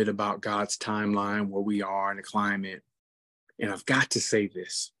little bit about God's timeline, where we are in the climate. And I've got to say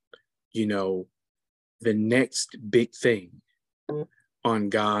this, the next big thing on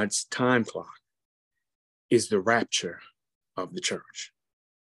God's time clock is the rapture of the church.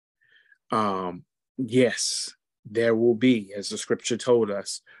 Yes, there will be, as the scripture told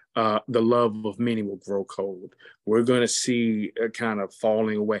us, the love of many will grow cold. We're going to see a kind of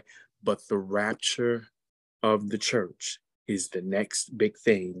falling away, but the rapture of the church is the next big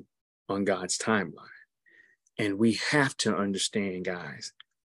thing on God's timeline. And we have to understand, guys,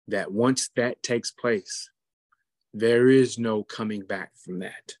 that once that takes place, there is no coming back from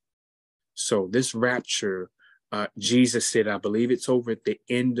that. So this rapture, Jesus said, I believe it's over at the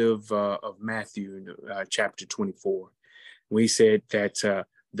end of Matthew, chapter 24. We said that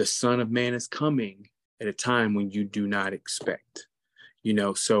the Son of Man is coming at a time when you do not expect.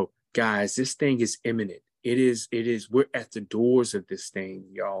 So guys, this thing is imminent. It is. We're at the doors of this thing,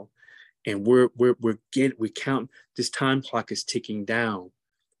 y'all, and we're counting. This time clock is ticking down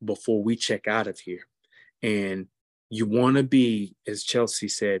before we check out of here. And you want to be, as Chelsea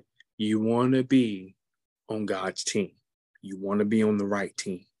said, you want to be on God's team. You want to be on the right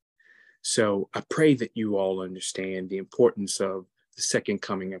team. So I pray that you all understand the importance of the second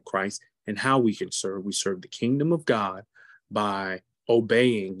coming of Christ and how we can serve. We serve the kingdom of God by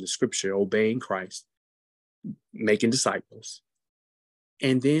obeying the scripture, obeying Christ, making disciples.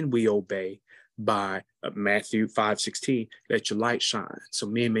 And then we obey by Matthew 5:16, let your light shine so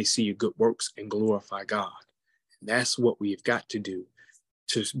men may see your good works and glorify God. And that's what we've got to do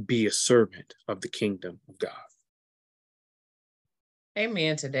to be a servant of the kingdom of God.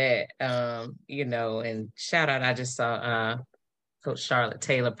 Amen to that. And shout out, I just saw Coach Charlotte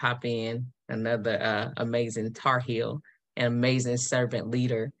Taylor pop in, another amazing Tar Heel, an amazing servant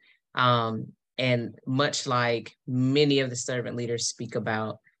leader. And much like many of the servant leaders speak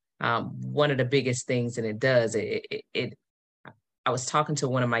about, one of the biggest things, and it does, I was talking to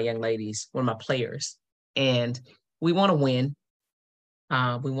one of my young ladies, one of my players, and we want to win.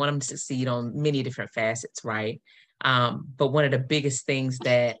 We want them to succeed on many different facets, right? But one of the biggest things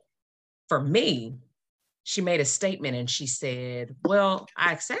that, for me, she made a statement and she said, well,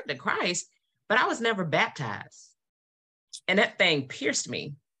 I accepted Christ, but I was never baptized. And that thing pierced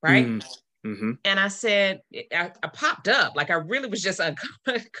me, right? Mm-hmm. And I said, I popped up, like I really was just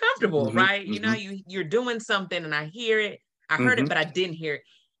uncomfortable, mm-hmm. right? Mm-hmm. You're doing something and I hear it. I heard mm-hmm. it, but I didn't hear it.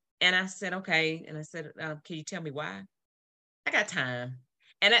 And I said, okay. And I said, can you tell me why? I got time.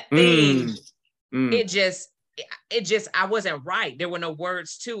 And that thing, it just, I wasn't right. There were no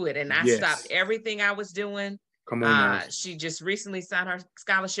words to it. And I stopped everything I was doing. Come on. She just recently signed her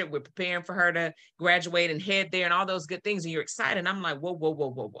scholarship. We're preparing for her to graduate and head there and all those good things. And you're excited. And I'm like, whoa.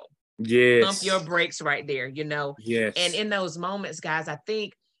 Yes. Pump your brakes right there, Yes. And in those moments, guys, I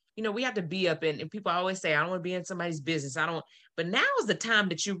think, we have to be up in, and people always say, I don't want to be in somebody's business. But now is the time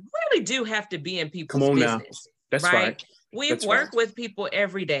that you really do have to be in people's business. Now. That's right. We work with people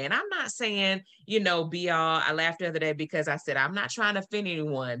every day. And I'm not saying, be all, I laughed the other day because I said, I'm not trying to offend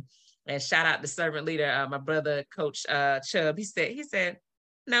anyone. And shout out the servant leader, my brother, Coach Chubb. He said,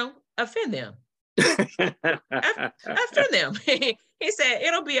 no, offend them. Offend them. He said,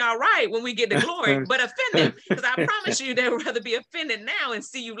 it'll be all right when we get to glory, but offend them. Because I promise you, they would rather be offended now and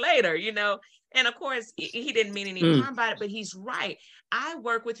see you later, And of course, he didn't mean any harm by it, but he's right. I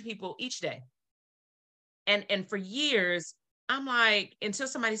work with people each day. And for years, I'm like, until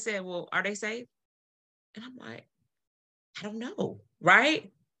somebody said, well, are they saved? And I'm like, I don't know,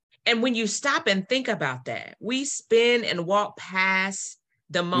 right? And when you stop and think about that, we spin and walk past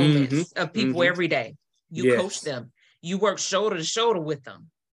the moments of people every day. You coach them. You work shoulder to shoulder with them.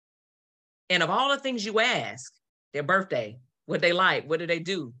 And of all the things you ask, their birthday, what they like, what do they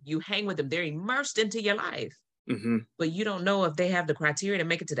do? You hang with them. They're immersed into your life. But you don't know if they have the criteria to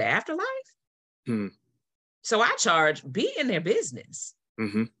make it to the afterlife. So I charge, be in their business.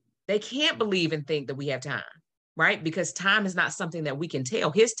 They can't believe and think that we have time, right? Because time is not something that we can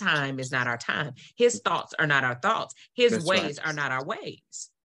tell. His time is not our time. His thoughts are not our thoughts. His ways are not our ways.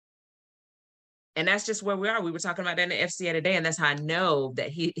 And that's just where we are. We were talking about that in the FCA today, and that's how I know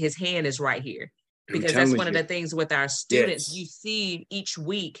that his hand is right here. Because that's one of the things with our students, you see each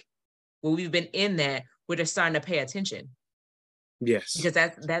week when we've been in that, where they're starting to pay attention. Yes. Because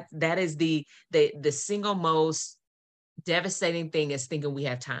that is the single most devastating thing, is thinking we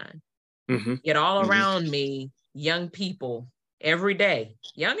have time. Yet all around me, young people every day,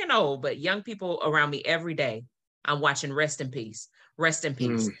 young and old, but young people around me every day, I'm watching rest in peace, rest in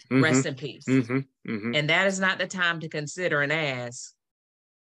peace, rest in peace. And that is not the time to consider and ask,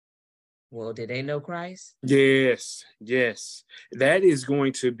 well, did they know Christ? Yes. That is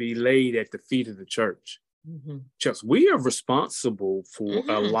going to be laid at the feet of the church. Just, we are responsible for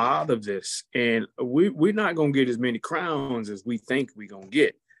a lot of this, and we're not going to get as many crowns as we think we're going to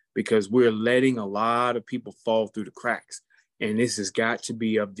get, because we're letting a lot of people fall through the cracks. And this has got to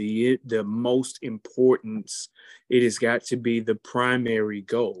be of the most importance. It has got to be the primary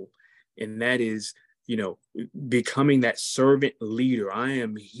goal, and that is, becoming that servant leader. I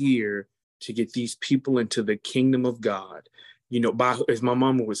am here to get these people into the kingdom of God, by, as my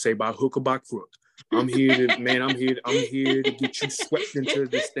mama would say, by hook or by crook. I'm here to get you swept into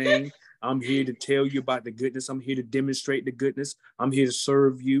this thing. I'm here to tell you about the goodness. I'm here to demonstrate the goodness. I'm here to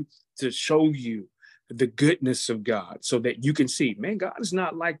serve you, to show you the goodness of God, so that you can see, man, God is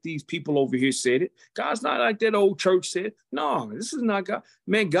not like these people over here said it. God's not like that old church said. No, this is not God.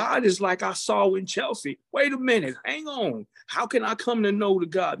 Man, God is like I saw in Chelsea. Wait a minute, hang on. How can I come to know the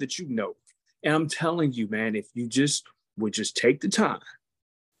God that you know? And I'm telling you, man, if you would just take the time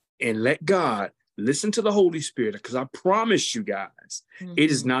and let God listen to the Holy Spirit, because I promise you guys, it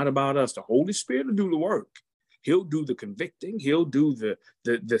is not about us. The Holy Spirit will do the work. He'll do the convicting. He'll do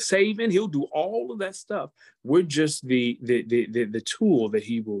the saving. He'll do all of that stuff. We're just the tool that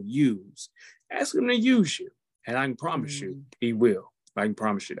he will use. Ask him to use you, and I can promise you he will. I can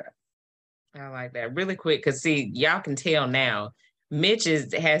promise you that. I like that. Really quick, because see, y'all can tell now, Mitch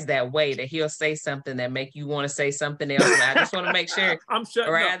has that way that he'll say something that make you want to say something else. But I just want to make sure. I'm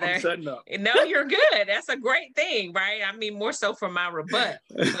shutting up. No, you're good. That's a great thing, right? I mean, more so for my rebut.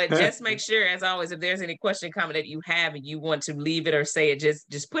 But just make sure, as always, if there's any question, comment that you have and you want to leave it or say it,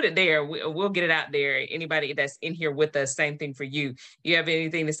 just put it there. We'll get it out there. Anybody that's in here with us, same thing for you. You have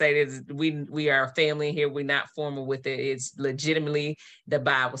anything to say? We are a family here. We're not formal with it. It's legitimately the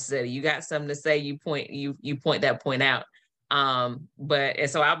Bible study. You got something to say, you point that point out. And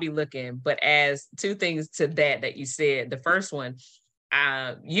so I'll be looking, but as two things to that you said, the first one,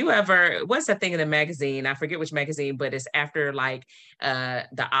 what's that thing in the magazine? I forget which magazine, but it's after like,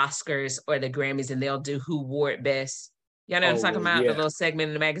 the Oscars or the Grammys, and they'll do who wore it best. You know what I'm talking about? Yeah. The little segment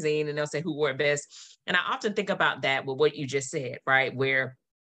in the magazine, and they'll say who wore it best. And I often think about that with what you just said, right? Where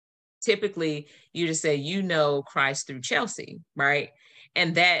typically you just say, Christ through Chelsea, right?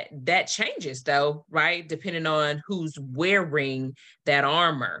 And that changes though, right? Depending on who's wearing that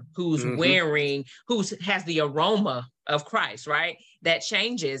armor, who's has the aroma of Christ, right? That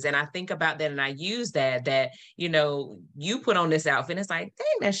changes. And I think about that, and I use that, you put on this outfit, it's like, dang,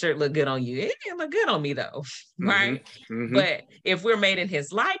 that shirt look good on you. It didn't look good on me though, right? But if we're made in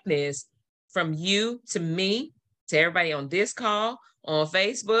his likeness, from you to me, to everybody on this call, on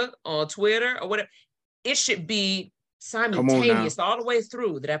Facebook, on Twitter, or whatever, it should be simultaneous all the way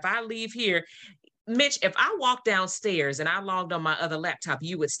through, that if I leave here, Mitch, if I walk downstairs and I logged on my other laptop,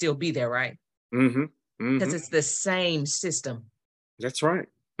 you would still be there, right? Because it's the same system. That's right.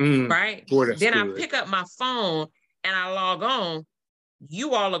 Right? Then I pick up my phone and I log on,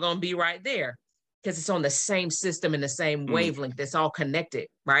 you all are going to be right there, because it's on the same system and the same wavelength. That's all connected,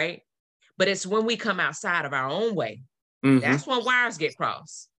 right? But it's when we come outside of our own way, that's when wires get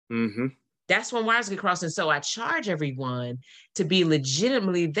crossed. That's when wires get crossed. And so I charge everyone to be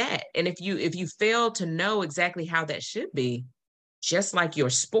legitimately that. And if you fail to know exactly how that should be, just like your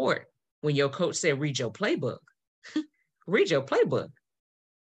sport, when your coach said, read your playbook, read your playbook.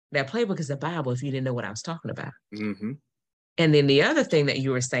 That playbook is the Bible, if you didn't know what I was talking about. And then the other thing that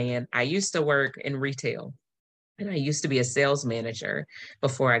you were saying, I used to work in retail, and I used to be a sales manager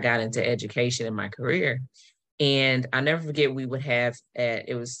before I got into education in my career. And I'll never forget, we would have,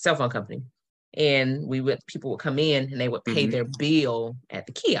 it was a cell phone company, and people would come in and they would pay their bill at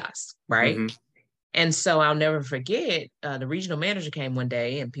the kiosk, right? And so I'll never forget, the regional manager came one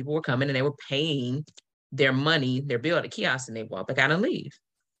day, and people were coming and they were paying their money, their bill at the kiosk, and they walk back out and leave.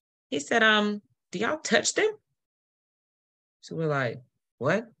 He said, do y'all touch them? So we're like,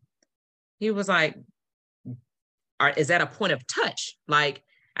 what? He was like, is that a point of touch? Like,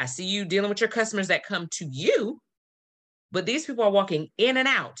 I see you dealing with your customers that come to you, but these people are walking in and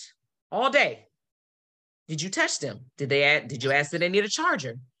out all day. Did you touch them? Did you ask that they need a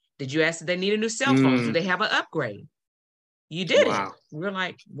charger? Did you ask that they need a new cell phone? Do they have an upgrade? You didn't. Wow. We're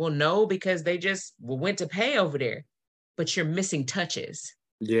like, well, no, because they just went to pay over there, but you're missing touches.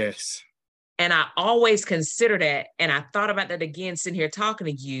 Yes. And I always consider that. And I thought about that again, sitting here talking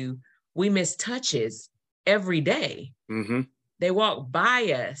to you. We miss touches every day. Mm-hmm. They walk by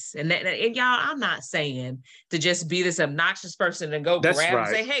us. And y'all, I'm not saying to just be this obnoxious person and go grab and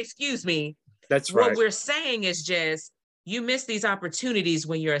say, hey, excuse me. That's right. What we're saying is just, you miss these opportunities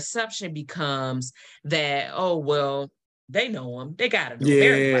when your assumption becomes that, oh, well, they know them. They got to know. Yes.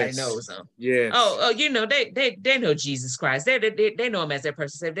 Everybody knows them. Yes. Oh, you know, they know Jesus Christ. They know him as their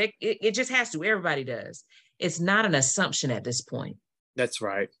person. It just has to. Everybody does. It's not an assumption at this point. That's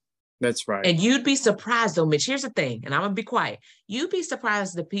right. That's right. And you'd be surprised, though, Mitch. Here's the thing, and I'm going to be quiet. You'd be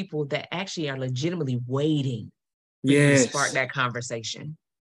surprised the people that actually are legitimately waiting for you to spark that conversation.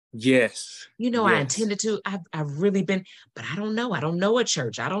 Yes. You know, yes. I intended to. I've really been, but I don't know. I don't know a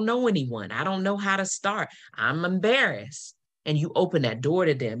church. I don't know anyone. I don't know how to start. I'm embarrassed. And you open that door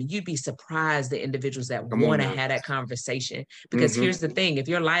to them. You'd be surprised the individuals that want to have that conversation. Because here's the thing. If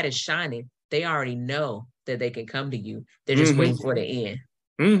your light is shining, they already know that they can come to you. They're just waiting for the end.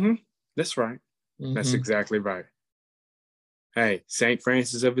 Mm-hmm. That's right. That's exactly right. Hey, St.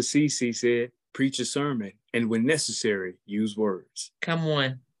 Francis of Assisi said, preach a sermon, and when necessary, use words. Come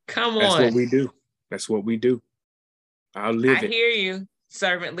on. Come on. That's what we do. That's what we do. I'll live it. I hear you,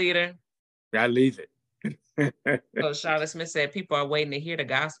 servant leader. I live it. So Charlotte Smith said people are waiting to hear the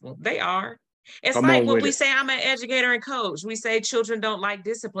gospel. They are. It's like when we say I'm an educator and coach. We say children don't like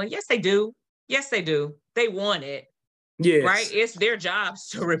discipline. Yes, they do. Yes, they do. They want it. Yes. Right? It's their jobs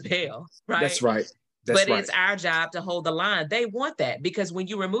to rebel. Right? That's right. It's our job to hold the line. They want that because when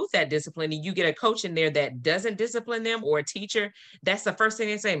you remove that discipline and you get a coach in there that doesn't discipline them or a teacher, that's the first thing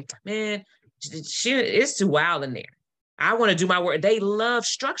they say, man, it's too wild in there. I want to do my work. They love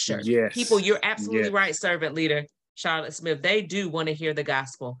structure. Yes. People, you're absolutely right, servant leader, Charlotte Smith. They do want to hear the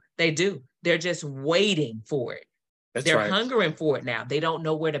gospel. They do. They're just waiting for it. They're hungering for it now. They don't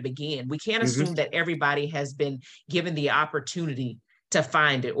know where to begin. We can't assume that everybody has been given the opportunity to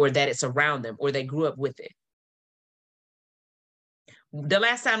find it or that it's around them or they grew up with it. The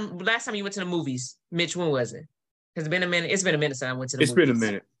last time you went to the movies, Mitch, when was it? Has it been a minute? It's been a minute since I went to the movies. It's been a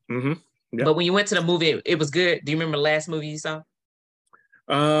minute. Mm-hmm. Yep. But when you went to the movie, it was good. Do you remember the last movie you saw?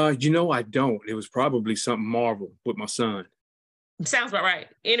 I don't. It was probably something Marvel with my son. Sounds about right.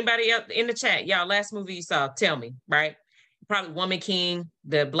 Anybody else in the chat? Y'all, last movie you saw, tell me, right? Probably Woman King,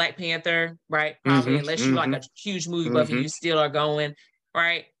 the Black Panther, right? Probably, unless you're like a huge movie buff and you still are going,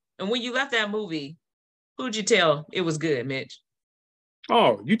 right? And when you left that movie, who'd you tell it was good, Mitch?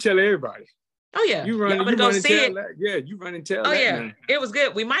 Oh, you tell everybody. Oh, yeah. You run and go see it. Yeah, you run and tell that. Oh, yeah. Man. It was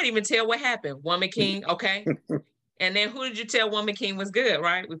good. We might even tell what happened. Woman King, okay. And then who did you tell Woman King was good,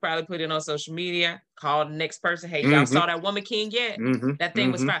 right? We probably put it on social media, call the next person. Hey, y'all saw that Woman King yet? That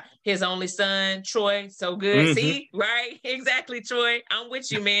thing was fine. His only son, Troy, so good. See, right? Exactly, Troy. I'm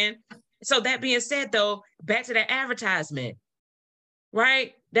with you, man. So that being said, though, back to that advertisement,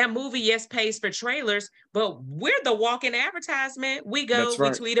 right? That movie, yes, pays for trailers, but we're the walking advertisement. We go,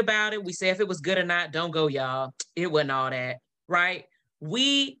 we tweet about it. We say if it was good or not. Don't go, y'all. It wasn't all that, right?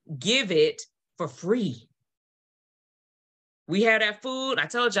 We give it for free. We have that food. I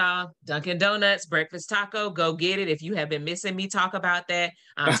told y'all, Dunkin' Donuts, breakfast taco, go get it. If you have been missing me talk about that,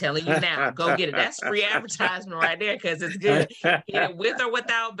 I'm telling you now, go get it. That's free advertisement right there because it's good. Get it with or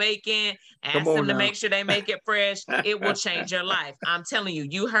without bacon. Ask them to make sure they make it fresh. It will change your life. I'm telling you,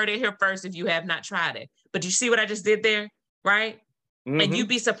 you heard it here first if you have not tried it. But you see what I just did there, right? And you'd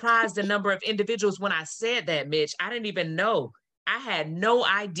be surprised the number of individuals when I said that, Mitch, I didn't even know. I had no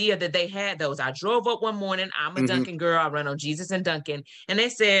idea that they had those. I drove up one morning. I'm a Dunkin' girl. I run on Jesus and Dunkin'. And they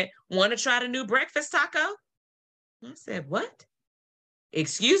said, want to try the new breakfast taco? I said, what?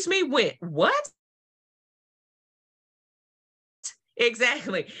 Excuse me? What?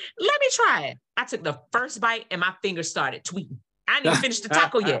 Exactly. Let me try it. I took the first bite and my fingers started tweeting. I didn't even finish the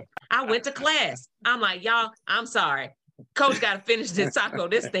taco yet. I went to class. I'm like, y'all, I'm sorry. Coach got to finish this taco.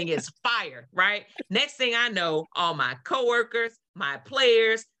 This thing is fire, right? Next thing I know, all my coworkers, my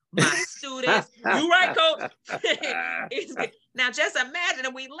players, my students, you right, Coach? Now, just imagine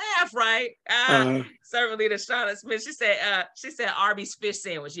if we laugh, right? Servant leader Charlotte Smith, she said Arby's fish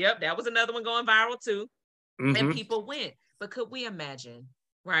sandwich. Yep, that was another one going viral too. and people went. But could we imagine,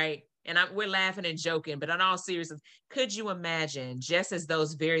 right? And we're laughing and joking, but in all seriousness, could you imagine just as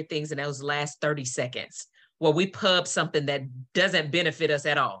those very things in those last 30 seconds where we pub something that doesn't benefit us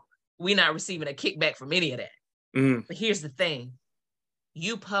at all? We're not receiving a kickback from any of that. But here's the thing.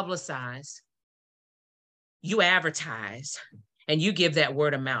 You publicize, you advertise, and you give that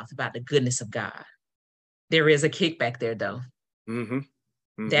word of mouth about the goodness of God. There is a kickback there, though.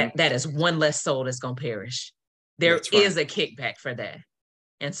 That is one less soul that's going to perish. There is a kickback for that.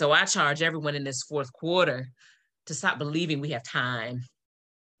 And so I charge everyone in this fourth quarter to stop believing we have time,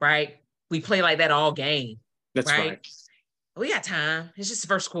 right? We play like that all game. That's right. We got time. It's just the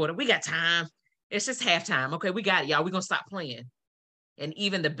first quarter. We got time. It's just halftime. Okay, we got it, y'all. We're going to stop playing. And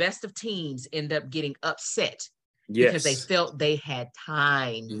even the best of teams end up getting upset because they felt they had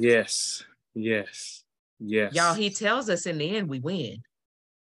time. Yes. Y'all, he tells us in the end, we win.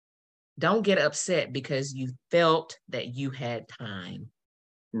 Don't get upset because you felt that you had time.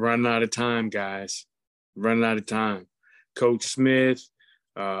 Running out of time, guys. Running out of time. Coach Smith,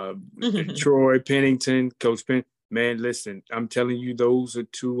 Troy Pennington, Coach Penn. Man, listen, I'm telling you, those are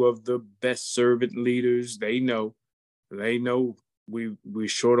two of the best servant leaders. They know we're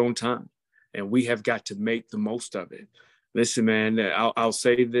short on time, and we have got to make the most of it. Listen, man, I'll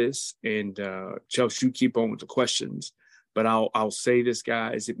say this, and Chelsea, you keep on with the questions, but I'll say this,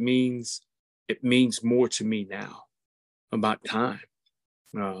 guys. It means more to me now about time.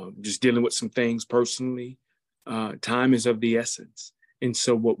 Just dealing with some things personally. Time is of the essence, and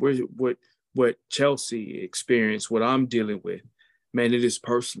so what Chelsea experienced, what I'm dealing with, man, it is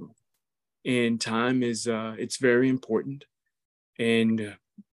personal, and time is it's very important, and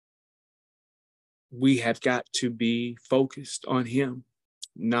we have got to be focused on him,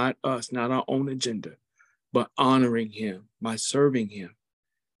 not us, not our own agenda, but honoring him by serving him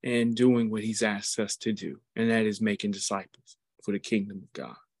and doing what he's asked us to do, and that is making disciples for the kingdom of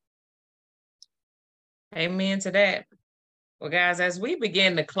God. Amen to that. Well, guys, as we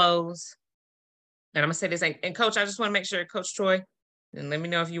begin to close, and I'm going to say this, and Coach, I just want to make sure, Coach Troy, and let me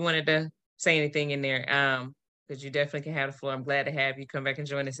know if you wanted to say anything in there, because you definitely can have the floor. I'm glad to have you come back and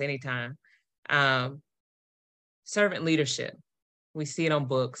join us anytime. Servant leadership. We see it on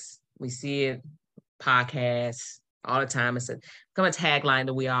books. We see it podcasts all the time. It's become a tagline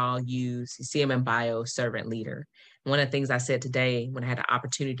that we all use. You see them in bio, servant leader. One of the things I said today when I had the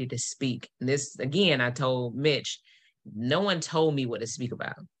opportunity to speak, and this, again, I told Mitch, no one told me what to speak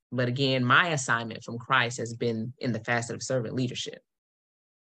about. But again, my assignment from Christ has been in the facet of servant leadership.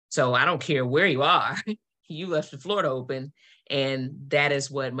 So I don't care where you are. You left the floor to open. And that is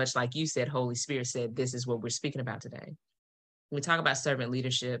what, much like you said, Holy Spirit said, this is what we're speaking about today. When we talk about servant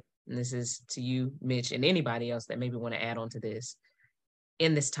leadership, and this is to you, Mitch, and anybody else that maybe want to add on to this,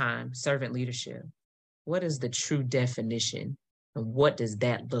 in this time, servant leadership, what is the true definition? And what does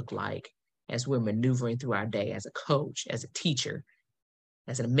that look like as we're maneuvering through our day as a coach, as a teacher,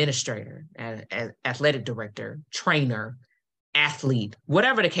 as an administrator, as athletic director, trainer, athlete,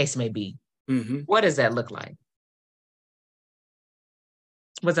 whatever the case may be? What does that look like?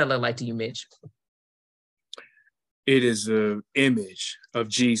 What does that look like to you, Mitch? It is an image of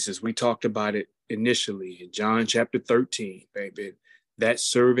Jesus. We talked about it initially in John chapter 13, baby. That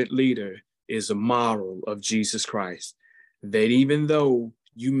servant leader is a model of Jesus Christ. That even though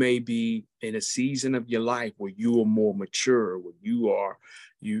you may be in a season of your life where you are more mature, where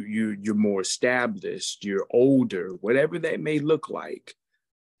you're more established, you're older, whatever that may look like,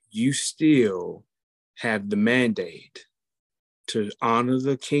 you still have the mandate to honor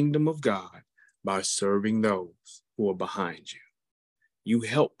the kingdom of God by serving those who are behind you. You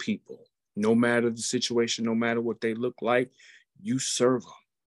help people, no matter the situation, no matter what they look like, you serve them.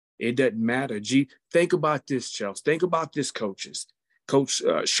 It doesn't matter. Think about this, Chelsea. Think about this, coaches. Coach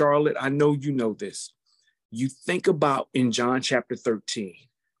Charlotte, I know you know this. You think about in John chapter 13,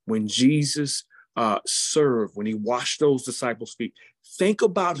 when Jesus served, when he washed those disciples' feet, think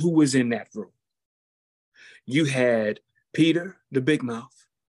about who was in that room. You had Peter, the big mouth,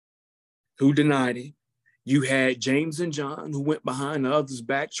 who denied him. You had James and John, who went behind the others'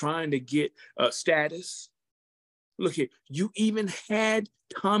 back trying to get status. Look here, you even had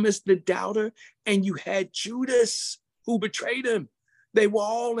Thomas the doubter, and you had Judas, who betrayed him. They were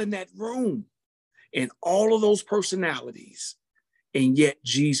all in that room, and all of those personalities, and yet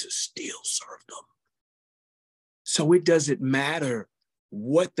Jesus still served them. So it doesn't matter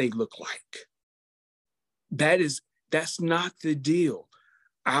what they look like. That's not the deal.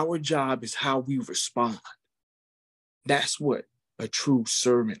 Our job is how we respond. That's what a true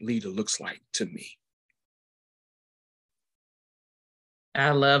servant leader looks like to me.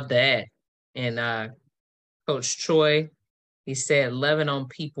 I love that. And Coach Troy, he said, loving on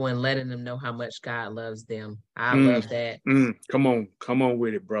people and letting them know how much God loves them. I love that. Come on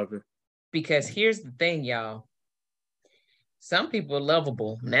with it, brother. Because here's the thing, y'all. Some people are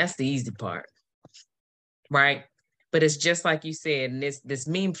lovable, and that's the easy part, right? But it's just like you said, and this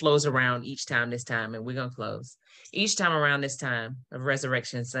meme flows around each time, and we're going to close. Each time around this time of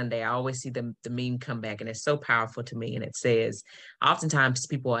Resurrection Sunday, I always see the meme come back, and it's so powerful to me. And it says, oftentimes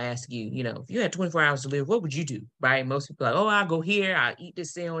people ask you, you know, if you had 24 hours to live, what would you do, right? Most people are like, oh, I'll go here, I'll eat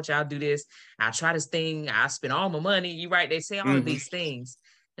this sandwich, I'll do this, I'll try this thing, I'll spend all my money. You're right, they say all of these things.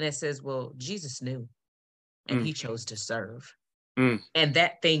 And it says, well, Jesus knew, and he chose to serve. And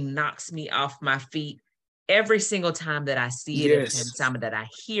that thing knocks me off my feet every single time that I see it, and time that I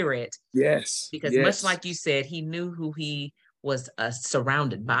hear it. Because much like you said, he knew who he was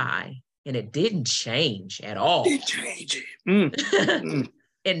surrounded by, and it didn't change at all. It didn't change it.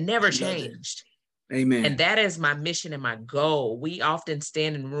 It never changed. Amen. And that is my mission and my goal. We often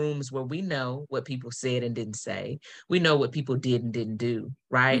stand in rooms where we know what people said and didn't say. We know what people did and didn't do,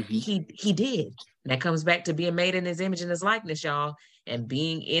 right? He did. And that comes back to being made in his image and his likeness, y'all. And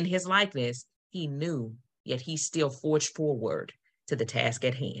being in his likeness, he knew, yet he still forged forward to the task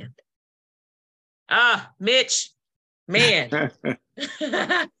at hand. Mitch, man.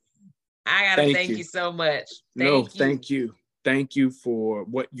 I gotta thank you so much. Thank you. Thank you for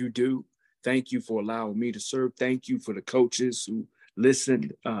what you do. Thank you for allowing me to serve. Thank you for the coaches who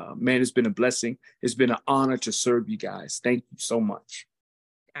listened. Man, it's been a blessing. It's been an honor to serve you guys. Thank you so much.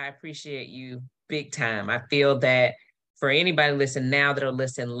 I appreciate you big time. I feel that for anybody listening now that'll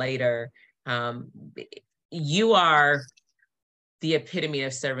listen later, you are the epitome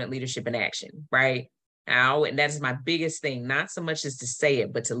of servant leadership in action, right? And that is my biggest thing. Not so much as to say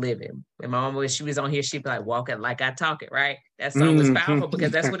it, but to live it. And my mom, when she was on here, she'd be like, walk it like I talk it, right? That song was powerful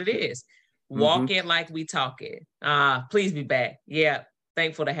because that's what it is. Walk it like we talk it. Please be back. Yeah,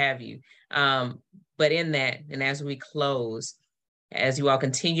 thankful to have you. But in that, and as we close, as you all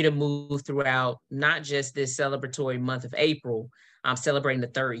continue to move throughout, not just this celebratory month of April, celebrating the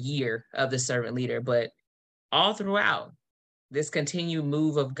 3rd year of the servant leader, but all throughout this continued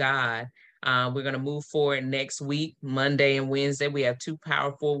move of God. We're going to move forward next week, Monday and Wednesday. We have 2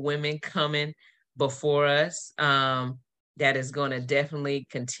 powerful women coming before us. That is going to definitely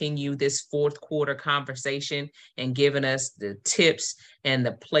continue this 4th quarter conversation and giving us the tips and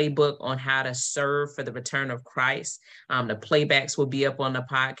the playbook on how to serve for the return of Christ. The playbacks will be up on the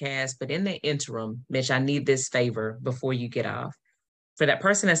podcast, but in the interim, Mitch, I need this favor before you get off. For that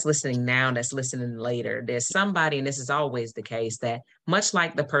person that's listening now, that's listening later, there's somebody, and this is always the case, that much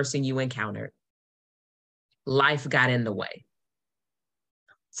like the person you encountered, life got in the way.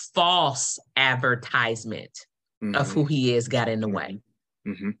 False advertisement of who he is got in the way,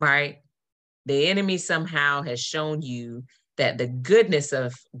 right? The enemy somehow has shown you that the goodness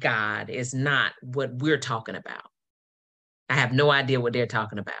of God is not what we're talking about. I have no idea what they're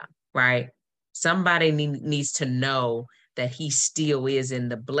talking about, right? Somebody needs to know that he still is in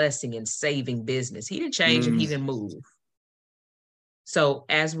the blessing and saving business. He didn't change and he didn't move. So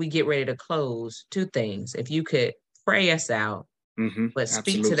as we get ready to close, 2 things. If you could pray us out, but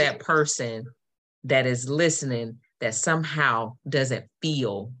speak to that person that is listening that somehow doesn't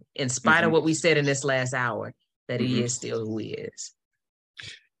feel, in spite of what we said in this last hour, that he is still who he is.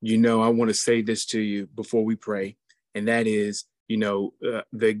 You know, I want to say this to you before we pray, and that is, you know,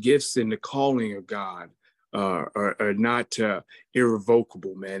 the gifts and the calling of God are not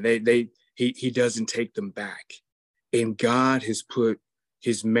irrevocable, man. He doesn't take them back. And God has put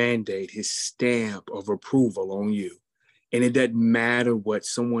his mandate, his stamp of approval on you. And it doesn't matter what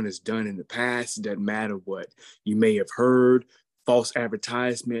someone has done in the past. It doesn't matter what you may have heard, false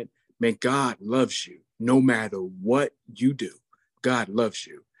advertisement. Man, God loves you no matter what you do. God loves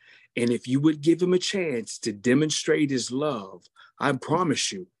you. And if you would give him a chance to demonstrate his love, I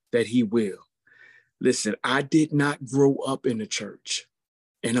promise you that he will. Listen, I did not grow up in the church.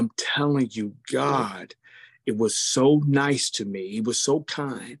 And I'm telling you, God, it was so nice to me. He was so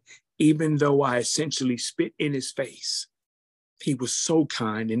kind, even though I essentially spit in his face. He was so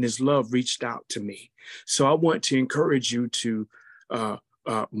kind, and his love reached out to me. So I want to encourage you to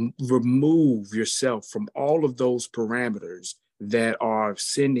remove yourself from all of those parameters that are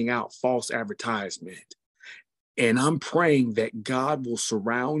sending out false advertisement. And I'm praying that God will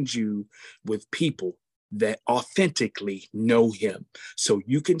surround you with people that authentically know him, so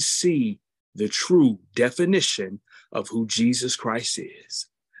you can see the true definition of who Jesus Christ is.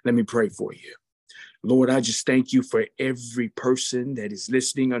 Let me pray for you. Lord, I just thank you for every person that is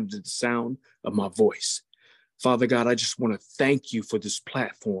listening under the sound of my voice. Father God, I just want to thank you for this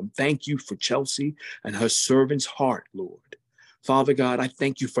platform. Thank you for Chelsea and her servant's heart, Lord. Father God, I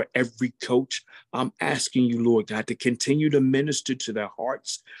thank you for every coach. I'm asking you, Lord God, to continue to minister to their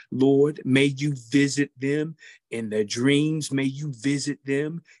hearts. Lord, may you visit them in their dreams. May you visit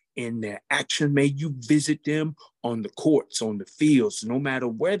them in their action. May you visit them on the courts, on the fields, no matter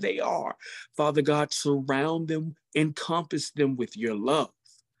where they are. Father God, surround them, encompass them with your love.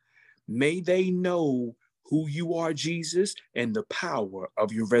 May they know who you are, Jesus, and the power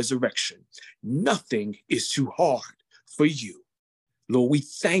of your resurrection. Nothing is too hard for you. Lord, we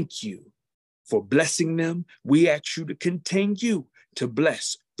thank you for blessing them. We ask you to continue to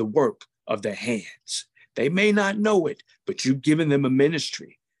bless the work of their hands. They may not know it, but you've given them a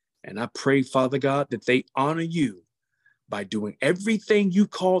ministry. And I pray, Father God, that they honor you by doing everything you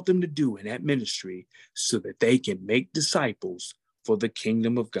called them to do in that ministry so that they can make disciples for the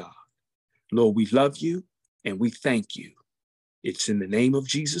kingdom of God. Lord, we love you and we thank you. It's in the name of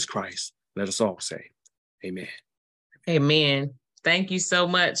Jesus Christ. Let us all say, amen. Amen. Thank you so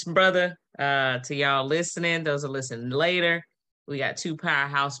much, brother. To y'all listening, those are listening later. We got 2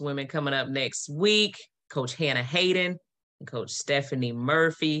 powerhouse women coming up next week, Coach Hannah Hayden and Coach Stephanie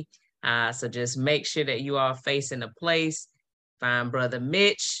Murphy. So just make sure that you are facing a place. Find Brother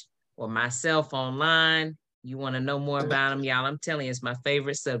Mitch or myself online. You want to know more about them, y'all. I'm telling you, it's my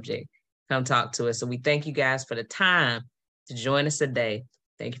favorite subject. Come talk to us. So we thank you guys for the time to join us today.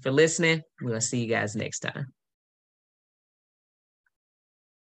 Thank you for listening. We're going to see you guys next time.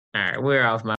 All right, we're off.